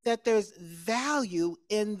that there's value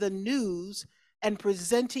in the news and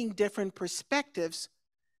presenting different perspectives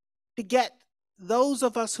to get those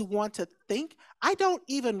of us who want to think. I don't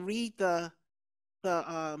even read the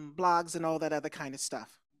blogs and all that other kind of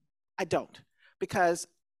stuff. I don't, because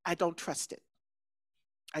I don't trust it.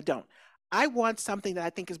 I don't. I want something that I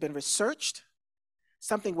think has been researched,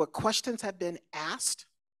 something where questions have been asked,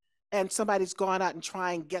 and somebody's gone out and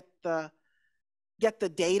try and get the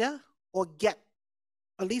data, or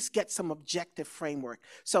at least get some objective framework.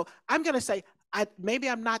 So I'm going to say, maybe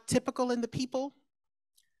I'm not typical in the people,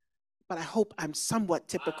 but I hope I'm somewhat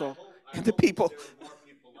typical in the people. There are more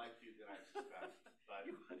people like you than I suspect. But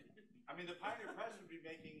I mean, the Pioneer Press would be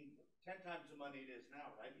making 10 times the money it is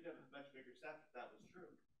now, right? You'd have a much bigger staff if that was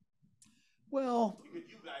true. Well, because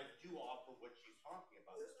you guys do offer what she's talking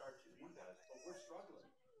about, the Star Tribune does, but we're struggling.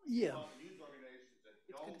 yeah. Well, news organizations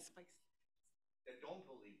that don't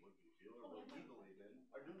believe what you do or what we believe in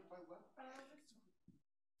are doing quite well.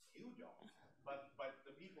 You don't, but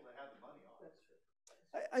the people that have the money are. That's true.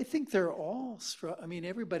 I think they're all,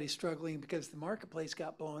 everybody's struggling because the marketplace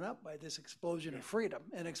got blown up by this explosion of freedom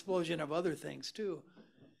and explosion of other things too.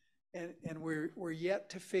 And we're yet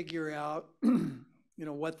to figure out,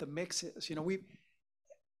 what the mix is.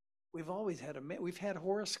 We've always had we've had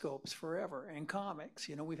horoscopes forever and comics,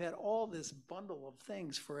 we've had all this bundle of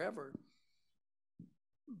things forever.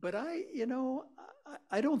 But I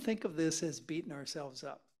don't think of this as beating ourselves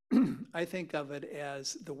up. I think of it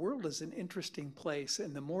as the world is an interesting place,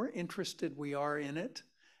 and the more interested we are in it,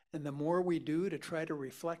 and the more we do to try to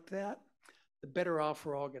reflect that, the better off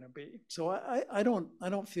we're all going to be. So I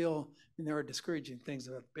don't feel, there are discouraging things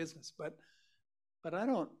about business, but I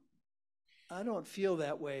don't feel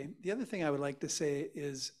that way. The other thing I would like to say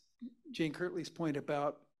is Jane Kirtley's point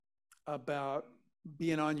about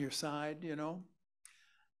being on your side,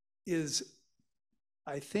 is,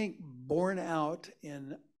 I think, borne out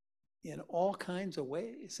in all kinds of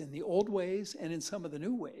ways, in the old ways and in some of the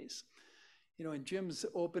new ways. In Jim's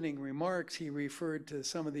opening remarks, he referred to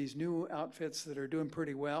some of these new outfits that are doing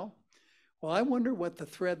pretty well. Well, I wonder what the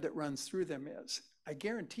thread that runs through them is. I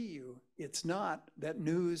guarantee you it's not that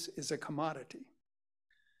news is a commodity.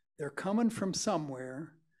 They're coming from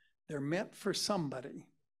somewhere. They're meant for somebody.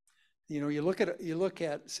 You know, you look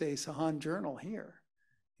at say Sahan Journal here.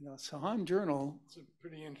 You know, Sahan Journal. It's a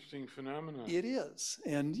pretty interesting phenomenon. It is,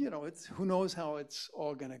 and you know, it's who knows how it's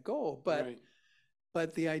all going to go. But Right.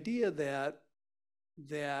 but the idea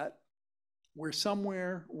that we're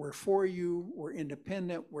somewhere, we're for you, we're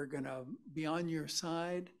independent, we're going to be on your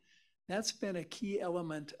side. That's been a key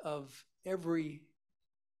element of every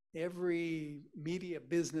media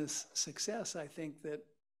business success, I think,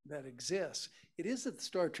 that exists. It is at the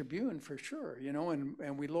Star Tribune for sure, you know,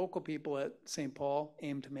 and we local people at St. Paul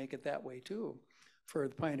aim to make it that way too for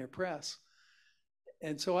the Pioneer Press.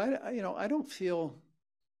 And so I don't feel,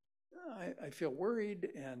 I feel worried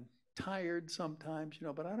and tired sometimes, you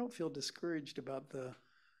know, but I don't feel discouraged about the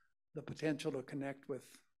potential to connect with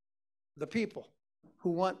the people who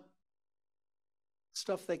want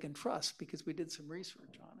stuff they can trust, because we did some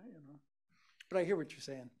research on it, you know. But I hear what you're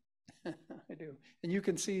saying. I do. And you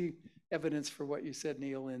can see evidence for what you said,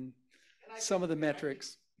 Neil, in some of the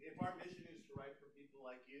metrics. If our mission is to write for people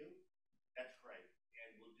like you, that's great.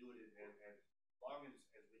 And we'll do it as long as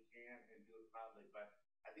we can and do it proudly. But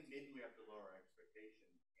I think maybe we have to lower our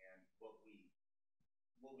expectations and what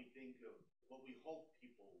we think of, what we hope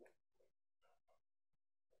people would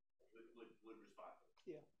respond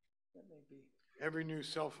to. Yeah, that may be. Every new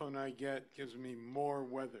cell phone I get gives me more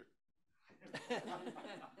weather.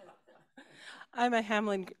 I'm a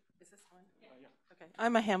Hamlin. Is this one? Yeah. Okay.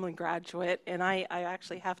 I'm a Hamlin graduate, and I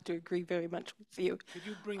actually have to agree very much with you. Could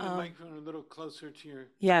you bring the microphone a little closer to your?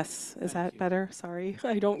 Yes. Is that better? Sorry,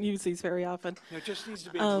 I don't use these very often. No, it just needs to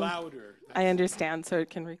be louder. I understand, so it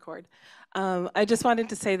can record. I just wanted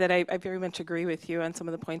to say that I very much agree with you on some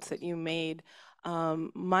of the points that you made.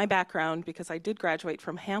 My background, because I did graduate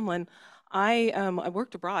from Hamlin, I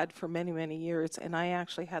worked abroad for many, many years, and I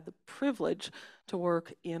actually had the privilege to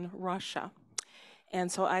work in Russia. And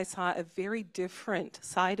so I saw a very different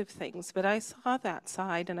side of things, but I saw that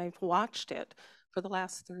side and I've watched it for the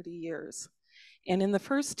last 30 years. And in the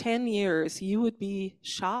first 10 years, you would be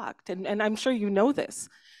shocked, and I'm sure you know this,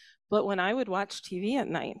 but when I would watch TV at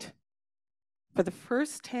night, for the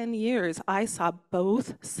first 10 years, I saw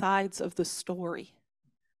both sides of the story,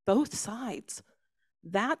 both sides.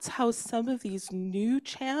 That's how some of these new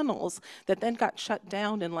channels that then got shut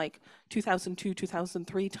down in like 2002,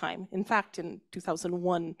 2003 time. In fact, in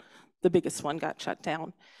 2001, the biggest one got shut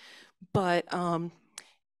down. But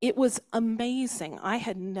it was amazing. I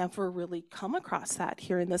had never really come across that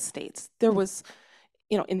here in the States. There was,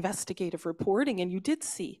 you know, investigative reporting, and you did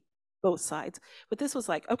see both sides. But this was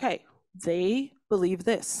like, okay, they believe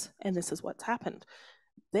this, and this is what's happened.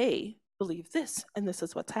 They believe this, and this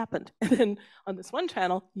is what's happened. And then on this one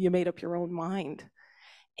channel, you made up your own mind.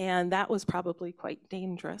 And that was probably quite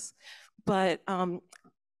dangerous. But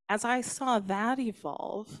as I saw that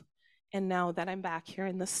evolve, and now that I'm back here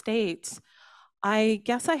in the States, I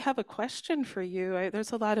guess I have a question for you.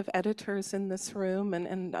 There's a lot of editors in this room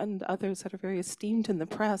and others that are very esteemed in the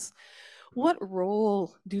press. What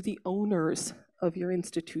role do the owners of your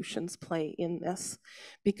institutions play in this?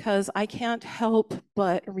 Because I can't help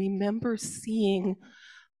but remember seeing,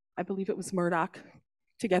 I believe it was Murdoch,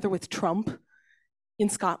 together with Trump in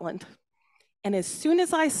Scotland. And as soon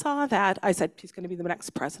as I saw that, I said, he's going to be the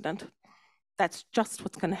next president. That's just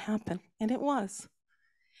what's going to happen. And it was.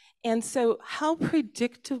 And so how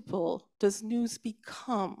predictable does news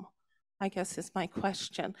become, I guess is my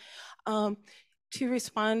question. To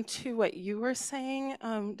respond to what you were saying,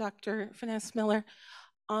 Dr. Finesse Miller,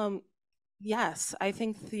 yes, I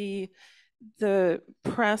think the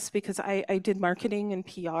press, because I did marketing and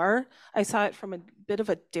PR, I saw it from a bit of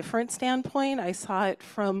a different standpoint. I saw it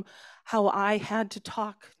from how I had to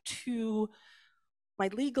talk to my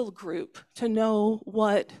legal group to know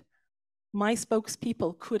what my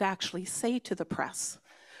spokespeople could actually say to the press,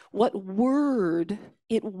 what word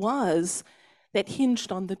it was that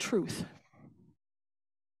hinged on the truth.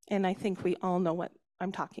 And I think we all know what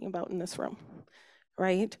I'm talking about in this room,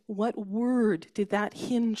 right? What word did that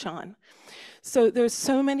hinge on? So there's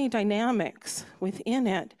so many dynamics within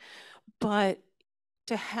it, but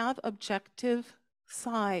to have objective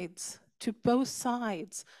sides to both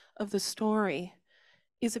sides of the story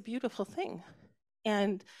is a beautiful thing.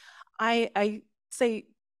 And I say,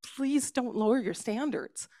 please don't lower your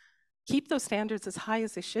standards. Keep those standards as high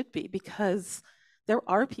as they should be, because there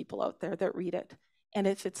are people out there that read it. And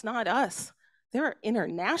if it's not us, there are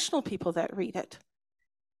international people that read it.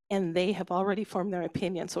 And they have already formed their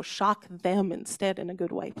opinion. So shock them instead in a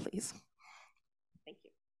good way, please. Thank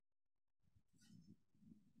you.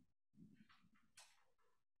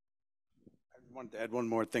 wanted to add one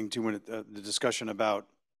more thing too, when the discussion about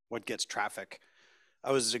what gets traffic.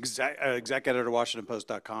 I was exec editor at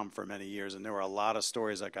WashingtonPost.com for many years, and there were a lot of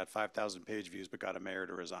stories that got 5,000 page views but got a mayor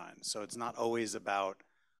to resign. So it's not always about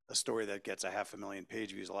a story that gets 500,000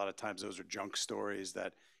 page views. A lot of times those are junk stories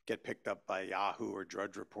that get picked up by Yahoo or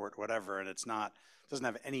Drudge Report, whatever, and it doesn't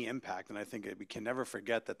have any impact. And I think we can never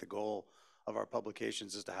forget that the goal of our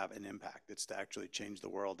publications is to have an impact. It's to actually change the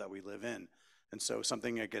world that we live in. And so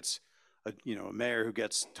something that gets a mayor who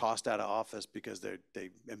gets tossed out of office because they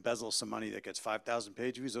embezzle some money that gets 5,000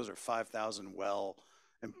 page views, those are 5,000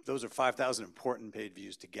 those are 5,000 important page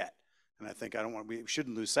views to get. And I think we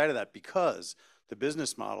shouldn't lose sight of that, because the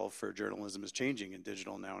business model for journalism is changing in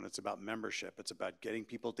digital now, and it's about membership. It's about getting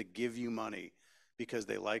people to give you money because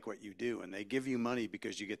they like what you do, and they give you money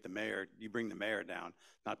because you bring the mayor down,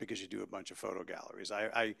 not because you do a bunch of photo galleries.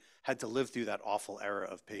 I had to live through that awful era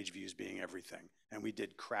of page views being everything, and we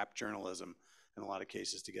did crap journalism in a lot of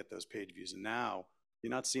cases to get those page views. And now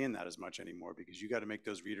you're not seeing that as much anymore, because you got to make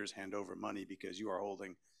those readers hand over money because you are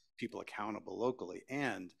holding people accountable locally.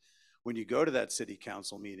 And when you go to that city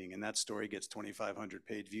council meeting and that story gets 2,500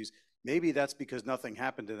 page views, maybe that's because nothing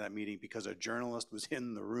happened to that meeting because a journalist was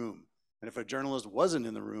in the room. And if a journalist wasn't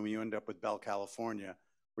in the room, you end up with Bell, California,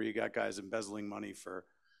 where you got guys embezzling money for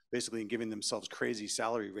basically giving themselves crazy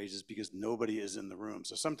salary raises because nobody is in the room.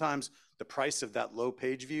 So sometimes the price of that low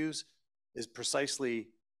page views is precisely,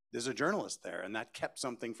 there's a journalist there, and that kept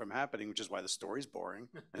something from happening, which is why the story's boring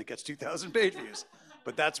and it gets 2,000 page views.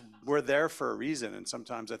 But we're there for a reason. And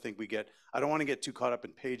sometimes I think I don't want to get too caught up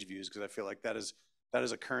in page views, because I feel like that is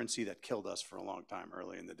a currency that killed us for a long time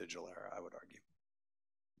early in the digital era, I would argue.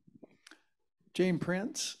 Jane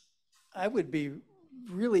Prince, I would be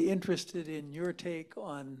really interested in your take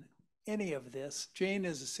on any of this. Jane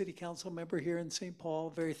is a city council member here in St. Paul,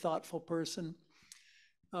 very thoughtful person.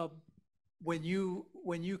 When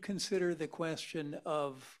you consider the question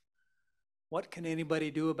of what can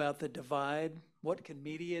anybody do about the divide, what can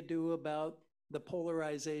media do about the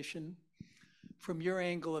polarization, from your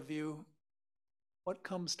angle of view, what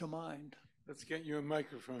comes to mind? Let's get you a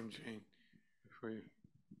microphone, Jane, before you.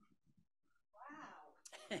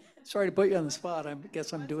 Sorry to put you on the spot. I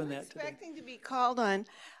guess I'm doing that today. Expecting to be called on.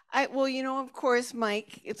 Well, of course,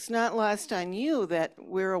 Mike, it's not lost on you that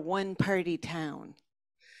we're a one-party town.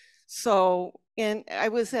 So, and I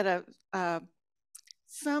was at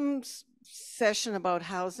some session about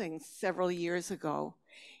housing several years ago,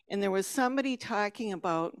 and there was somebody talking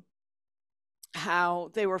about how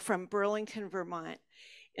they were from Burlington, Vermont,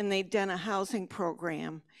 and they'd done a housing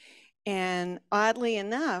program. And oddly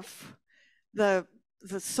enough, the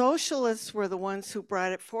socialists were the ones who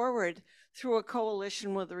brought it forward through a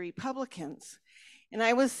coalition with the Republicans. And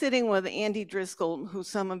I was sitting with Andy Driscoll, who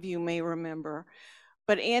some of you may remember.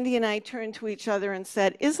 But Andy and I turned to each other and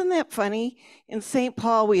said, isn't that funny? In St.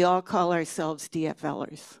 Paul, we all call ourselves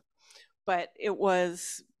DFLers. But it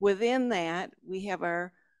was within that, we have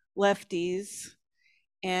our lefties.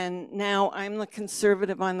 And now I'm the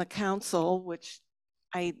conservative on the council, which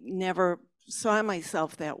I never saw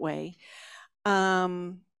myself that way.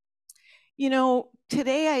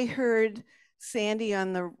 Today I heard Sandy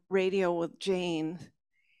on the radio with Jane,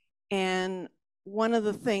 and one of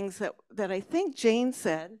the things that I think Jane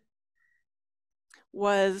said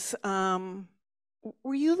was, were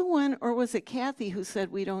you the one, or was it Kathy who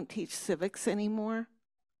said we don't teach civics anymore?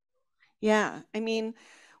 Yeah, I mean,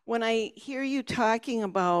 when I hear you talking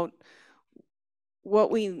about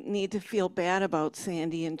what we need to feel bad about,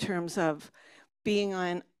 Sandy, in terms of being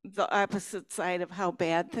on the opposite side of how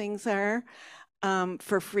bad things are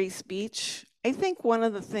for free speech, I think one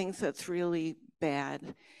of the things that's really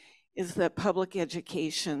bad is that public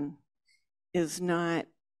education is not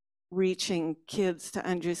reaching kids to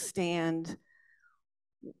understand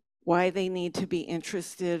why they need to be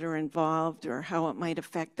interested or involved or how it might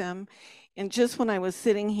affect them. And just when I was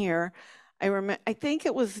sitting here, I think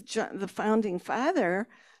it was the founding father,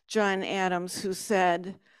 John Adams, who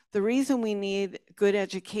said, the reason we need good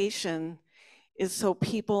education is so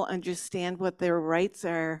people understand what their rights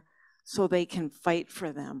are so they can fight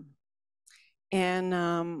for them. And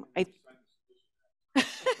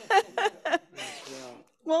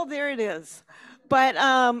well, there it is. But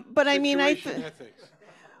I mean,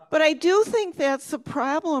 but I do think that's the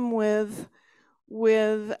problem with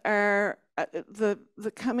our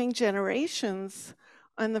the coming generations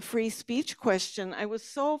on the free speech question. I was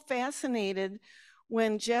so fascinated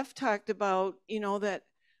when Jeff talked about, that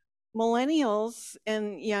millennials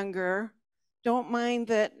and younger don't mind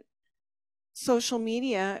that social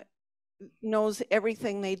media knows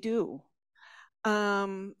everything they do.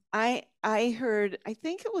 I heard, I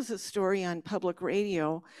think it was a story on public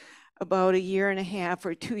radio about a year and a half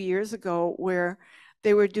or 2 years ago where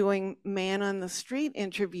they were doing man on the street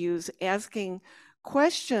interviews asking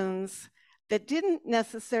questions that didn't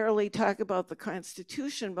necessarily talk about the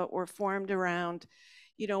Constitution, but were formed around,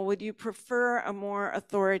 you know, would you prefer a more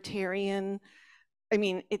authoritarian, I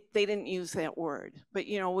mean, they didn't use that word, but,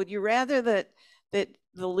 you know, would you rather that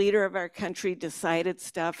the leader of our country decided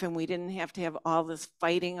stuff and we didn't have to have all this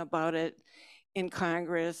fighting about it in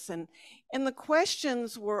Congress? And the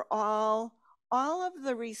questions were all of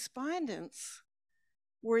the respondents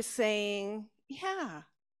were saying, yeah,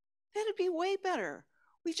 that'd be way better.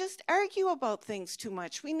 We just argue about things too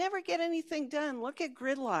much. We never get anything done. Look at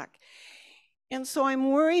gridlock. And so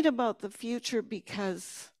I'm worried about the future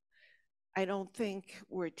because I don't think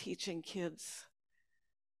we're teaching kids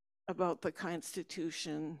about the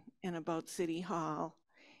Constitution and about City Hall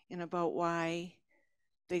and about why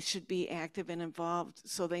they should be active and involved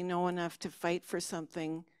so they know enough to fight for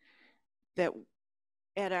something that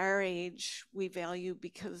at our age we value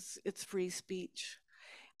because it's free speech.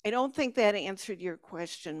 I don't think that answered your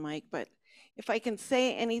question, Mike, but if I can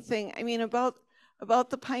say anything, I mean, about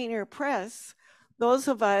the Pioneer Press, those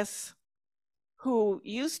of us who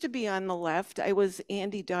used to be on the left, I was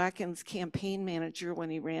Andy Dawkins' campaign manager when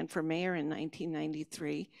he ran for mayor in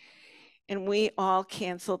 1993, and we all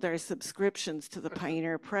canceled our subscriptions to the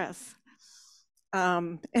Pioneer Press,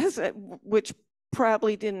 which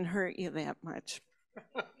probably didn't hurt you that much.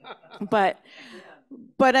 But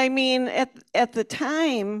I mean, at the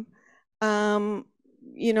time,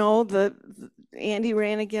 you know, Andy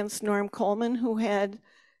ran against Norm Coleman, who had,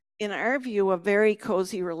 in our view, a very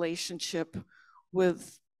cozy relationship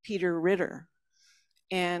with Peter Ritter,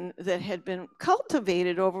 and that had been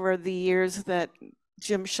cultivated over the years that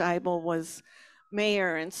Jim Scheibel was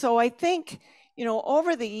mayor. And so I think, you know,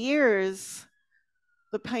 over the years,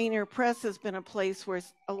 the Pioneer Press has been a place where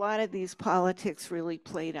a lot of these politics really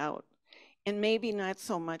played out, and maybe not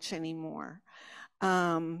so much anymore.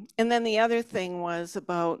 And then the other thing was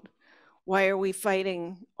about why are we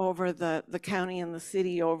fighting over the county and the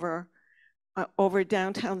city over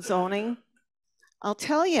downtown zoning? I'll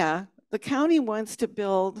tell you, the county wants to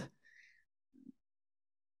build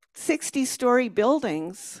 60-story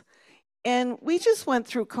buildings, and we just went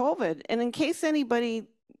through COVID. And in case anybody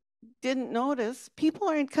didn't notice, people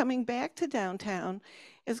aren't coming back to downtown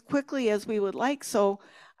as quickly as we would like. So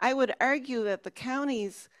I would argue that the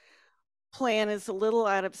county's plan is a little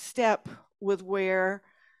out of step with where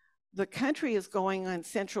the country is going on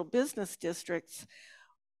central business districts.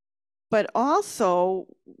 But also,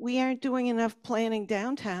 we aren't doing enough planning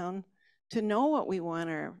downtown to know what we want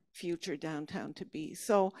our future downtown to be.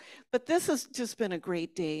 So, but this has just been a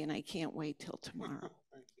great day, and I can't wait till tomorrow.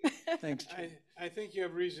 Thanks. I think you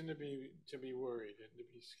have reason to be worried and to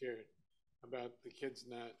be scared about the kids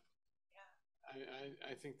not.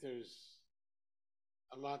 I think there's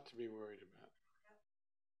a lot to be worried about.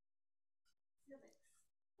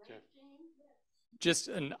 Jeff. Just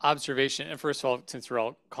an observation. And first of all, since we're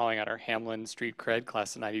all calling out our Hamlin Street cred,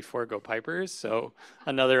 class of '94, go Pipers. So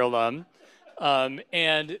another alum. You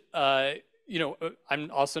know,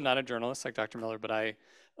 I'm also not a journalist like Dr. Miller, but I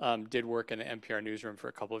did work in the NPR newsroom for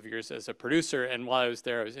a couple of years as a producer. And while I was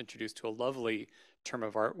there, I was introduced to a lovely term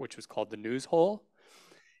of art, which was called the news hole.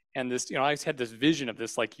 And this, you know, I had this vision of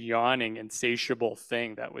this like yawning, insatiable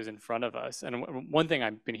thing that was in front of us. And one thing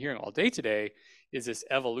I've been hearing all day today is this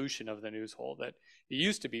evolution of the news hole that it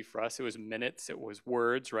used to be for us. It was minutes, it was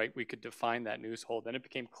words, right? We could define that news hole. Then it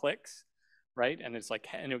became clicks, right? And it's like,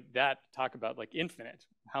 and that talk about like infinite.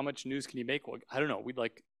 How much news can you make? Well, I don't know. We'd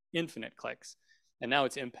like infinite clicks. And now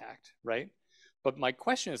it's impact, right? But my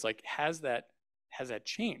question is like, has that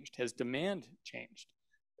changed? Has demand changed?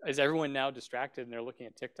 Is everyone now distracted and they're looking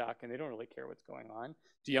at TikTok and they don't really care what's going on?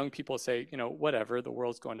 Do young people say, you know, whatever, the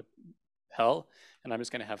world's going to hell and I'm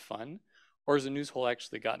just going to have fun? Or has the news hole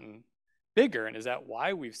actually gotten bigger? And is that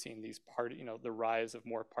why we've seen these the rise of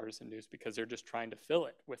more partisan news, because they're just trying to fill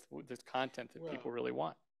it with this content that people really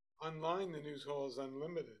want? Online, the news hole is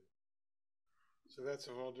unlimited. So that's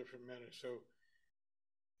a whole different matter. So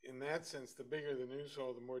in that sense, the bigger the news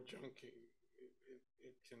hole, the more junk it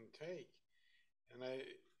can take. And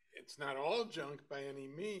it's not all junk by any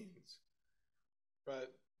means,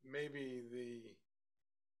 but maybe the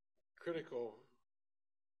critical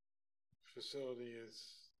facility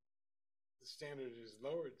the standard is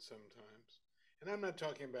lowered sometimes. And I'm not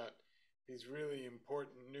talking about these really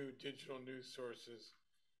important new digital news sources,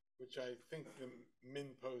 which I think the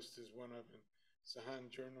MinPost is one of, and Sahan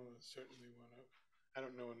Journal is certainly one of. I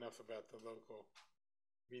don't know enough about the local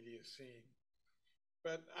media scene.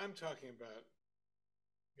 But I'm talking about,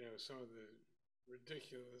 some of the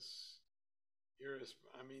ridiculous,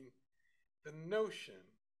 I mean, the notion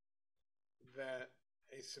that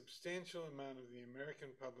a substantial amount of the American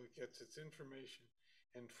public gets its information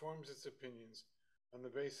and forms its opinions on the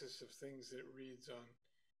basis of things that it reads on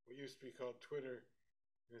what used to be called Twitter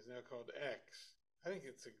and is now called X. I think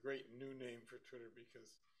it's a great new name for Twitter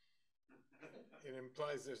because it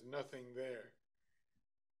implies there's nothing there.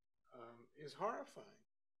 Is horrifying.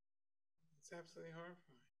 It's absolutely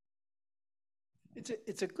horrifying.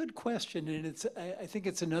 It's a good question, and I think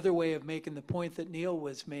it's another way of making the point that Neil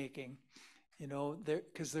was making.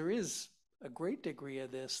 Because there is a great degree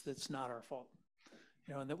of this that's not our fault,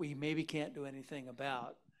 and that we maybe can't do anything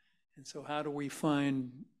about. And so how do we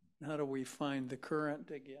find the current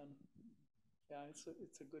again? Yeah, it's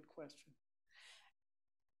a good question.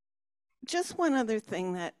 Just one other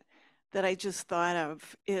thing that I just thought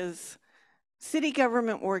of is city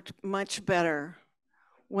government worked much better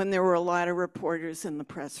when there were a lot of reporters in the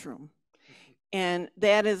press room. And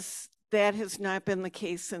that has not been the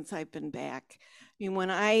case since I've been back. I mean,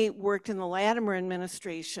 when I worked in the Latimer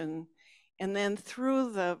administration and then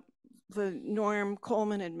through the Norm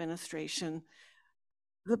Coleman administration,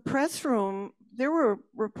 the press room, there were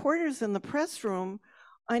reporters in the press room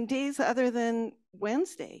on days other than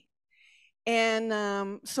Wednesday.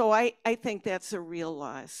 And so I think that's a real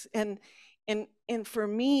loss. And for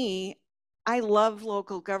me, I love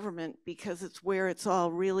local government because it's where it's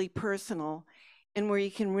all really personal and where you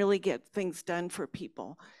can really get things done for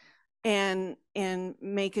people and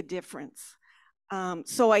make a difference.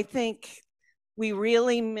 So I think we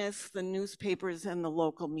really miss the newspapers and the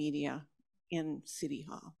local media in City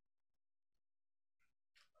Hall.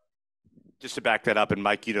 Just to back that up, and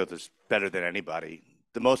Mike, you know this better than anybody,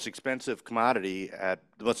 the most expensive commodity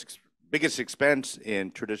biggest expense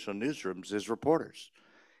in traditional newsrooms is reporters.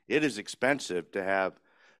 It is expensive to have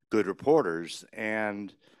good reporters,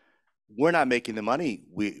 and we're not making the money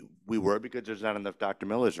we were because there's not enough Dr.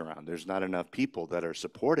 Millers around. There's not enough people that are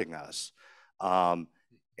supporting us.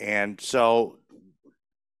 And so,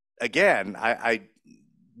 again,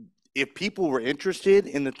 if people were interested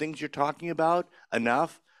in the things you're talking about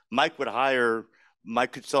enough, Mike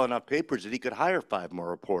could sell enough papers that he could hire 5 more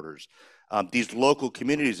reporters. These local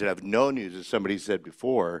communities that have no news, as somebody said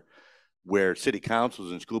before, where city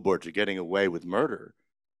councils and school boards are getting away with murder,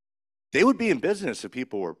 they would be in business if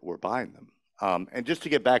people were buying them. And just to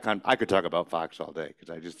get back on, I could talk about Fox all day because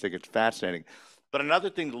I just think it's fascinating. But another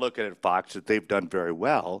thing to look at Fox that they've done very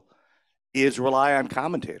well is rely on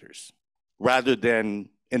commentators rather than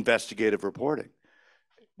investigative reporting.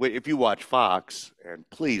 If you watch Fox, and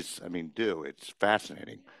please, do, it's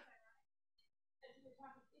fascinating.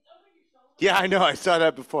 Yeah, I know, I saw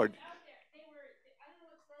that before.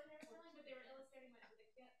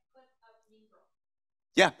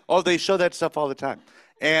 Yeah, they show that stuff all the time.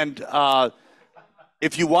 And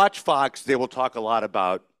if you watch Fox, they will talk a lot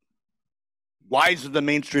about why isn't the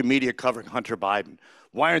mainstream media covering Hunter Biden?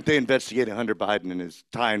 Why aren't they investigating Hunter Biden and his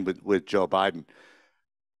time with Joe Biden?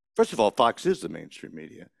 First of all, Fox is the mainstream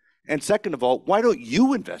media. And second of all, why don't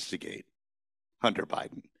you investigate Hunter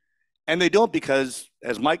Biden? And they don't because,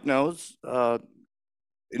 as Mike knows,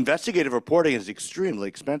 investigative reporting is extremely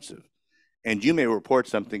expensive. And you may report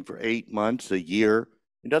something for 8 months, a year,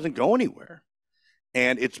 it doesn't go anywhere.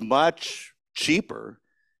 And it's much cheaper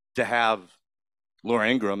to have Laura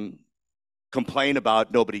Ingraham complain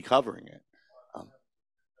about nobody covering it.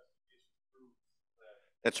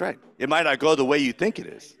 That's right. It might not go the way you think it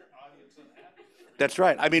is. That's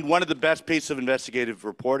right. One of the best pieces of investigative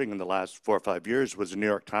reporting in the last 4 or 5 years was a New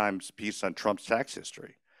York Times piece on Trump's tax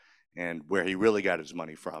history and where he really got his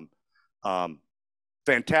money from.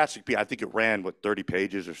 Fantastic piece. I think it ran, 30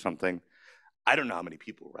 pages or something. I don't know how many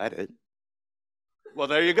people read it. Well,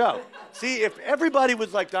 there you go. See, if everybody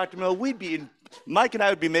was like Dr. Mill, Mike and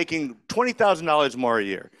I would be making $20,000 more a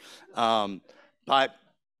year. But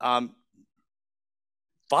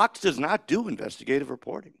Fox does not do investigative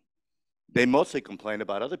reporting. They mostly complain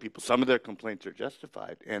about other people. Some of their complaints are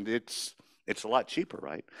justified, and it's a lot cheaper,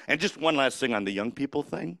 right? And just one last thing on the young people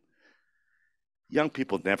thing. Young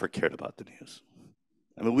people never cared about the news.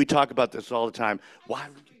 We talk about this all the time. Why?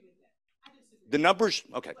 The numbers,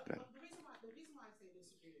 okay. The reason why I say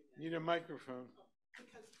disagree with that. Need a microphone.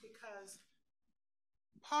 Because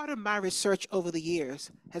part of my research over the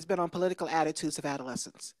years has been on political attitudes of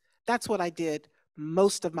adolescents. That's what I did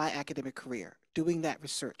most of my academic career, doing that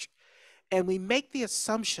research. And we make the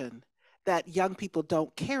assumption that young people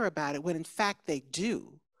don't care about it when in fact they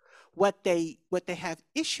do. What they have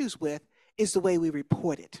issues with is the way we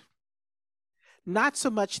report it. Not so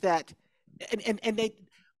much that and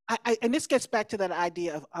and this gets back to that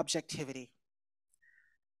idea of objectivity.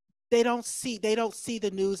 They don't see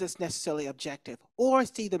the news as necessarily objective or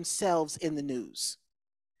see themselves in the news.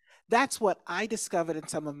 That's what I discovered in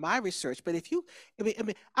some of my research. But if you,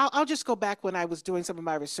 I'll just go back when I was doing some of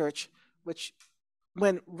my research, which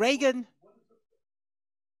when Reagan,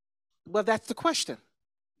 well, that's the question.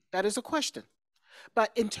 That is a question.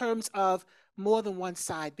 But in terms of more than one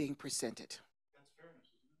side being presented.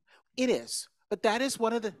 It is. But that is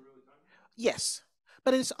one of the, yes.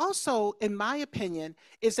 But it's also, in my opinion,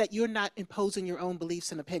 is that you're not imposing your own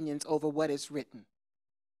beliefs and opinions over what is written.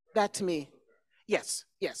 That to me, yes,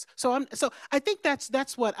 yes. So I think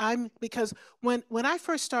that's what because when I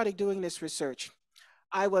first started doing this research,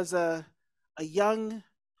 I was a young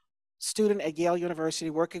student at Yale University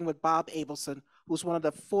working with Bob Abelson, who's one of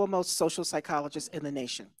the foremost social psychologists in the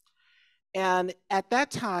nation. And at that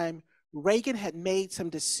time, Reagan had made some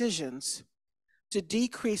decisions to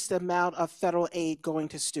decrease the amount of federal aid going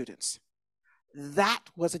to students. That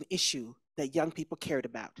was an issue that young people cared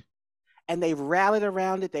about. And they rallied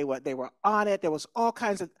around it, they were on it, there was all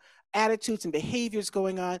kinds of attitudes and behaviors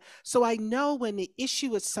going on. So I know when the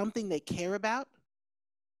issue is something they care about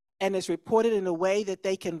and is reported in a way that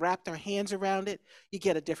they can wrap their hands around it, you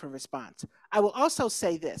get a different response. I will also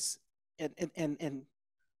say this, in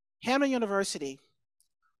Hamlin University,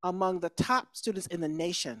 among the top students in the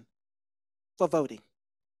nation for voting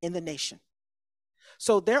in the nation.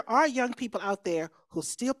 So there are young people out there who are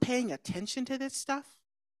still paying attention to this stuff.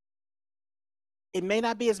 It may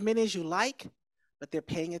not be as many as you like, but they're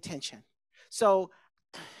paying attention. So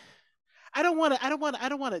I don't want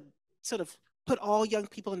to sort of put all young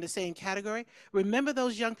people in the same category. Remember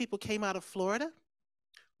those young people came out of Florida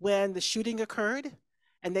when the shooting occurred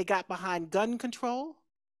and they got behind gun control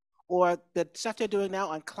or the stuff they're doing now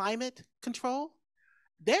on climate control?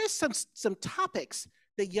 There's some topics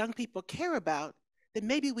that young people care about that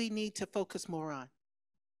maybe we need to focus more on.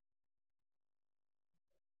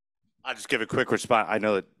 I'll just give a quick response. I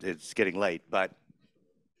know it's getting late, but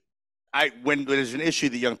when there's an issue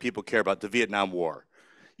that young people care about, the Vietnam War,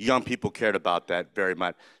 young people cared about that very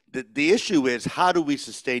much. The issue is, how do we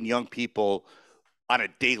sustain young people on a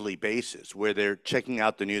daily basis where they're checking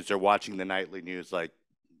out the news, they're watching the nightly news like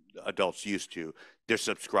adults used to, they're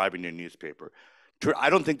subscribing to a newspaper.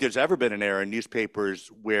 I don't think there's ever been an era in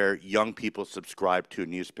newspapers where young people subscribed to a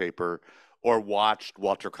newspaper or watched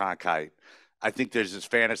Walter Cronkite. I think there's this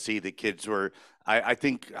fantasy that kids were, I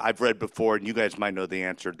think I've read before, and you guys might know the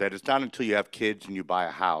answer, that it's not until you have kids and you buy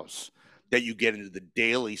a house that you get into the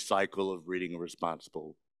daily cycle of reading a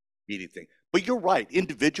responsible media thing. But you're right,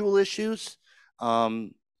 individual issues,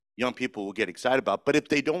 young people will get excited about. But if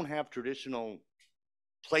they don't have traditional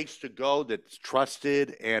place to go that's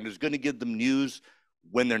trusted and is going to give them news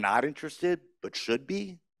when they're not interested, but should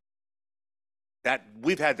be, that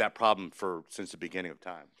we've had that problem since the beginning of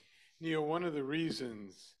time. Neil, one of the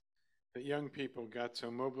reasons that young people got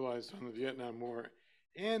so mobilized on the Vietnam War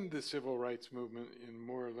and the civil rights movement in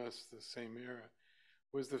more or less the same era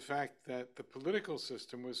was the fact that the political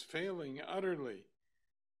system was failing utterly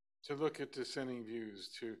to look at dissenting views,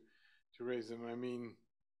 to raise them. I mean,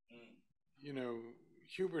 you know,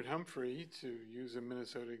 Hubert Humphrey, to use a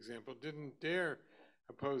Minnesota example, didn't dare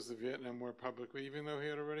oppose the Vietnam War publicly, even though he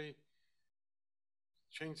had already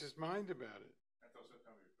changed his mind about it.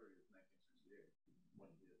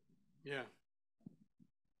 Yeah,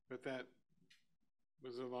 but that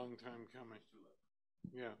was a long time coming.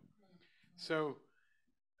 Yeah. So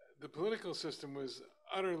the political system was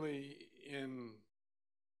utterly in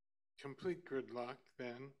complete gridlock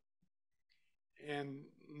then, and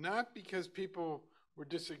not because people were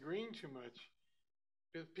disagreeing too much,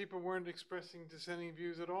 but people weren't expressing dissenting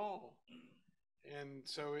views at all. And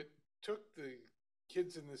so it took the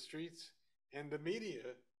kids in the streets and the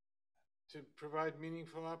media to provide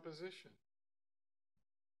meaningful opposition.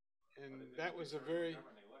 And that was a very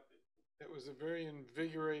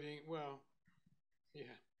invigorating, well, yeah,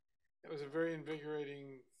 that was a very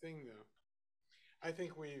invigorating thing, though. I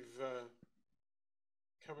think we've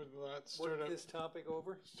covered a lot, Worked this topic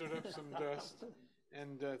over. Stirred up some dust,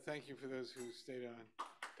 and thank you for those who stayed on.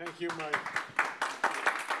 Thank you, Mike.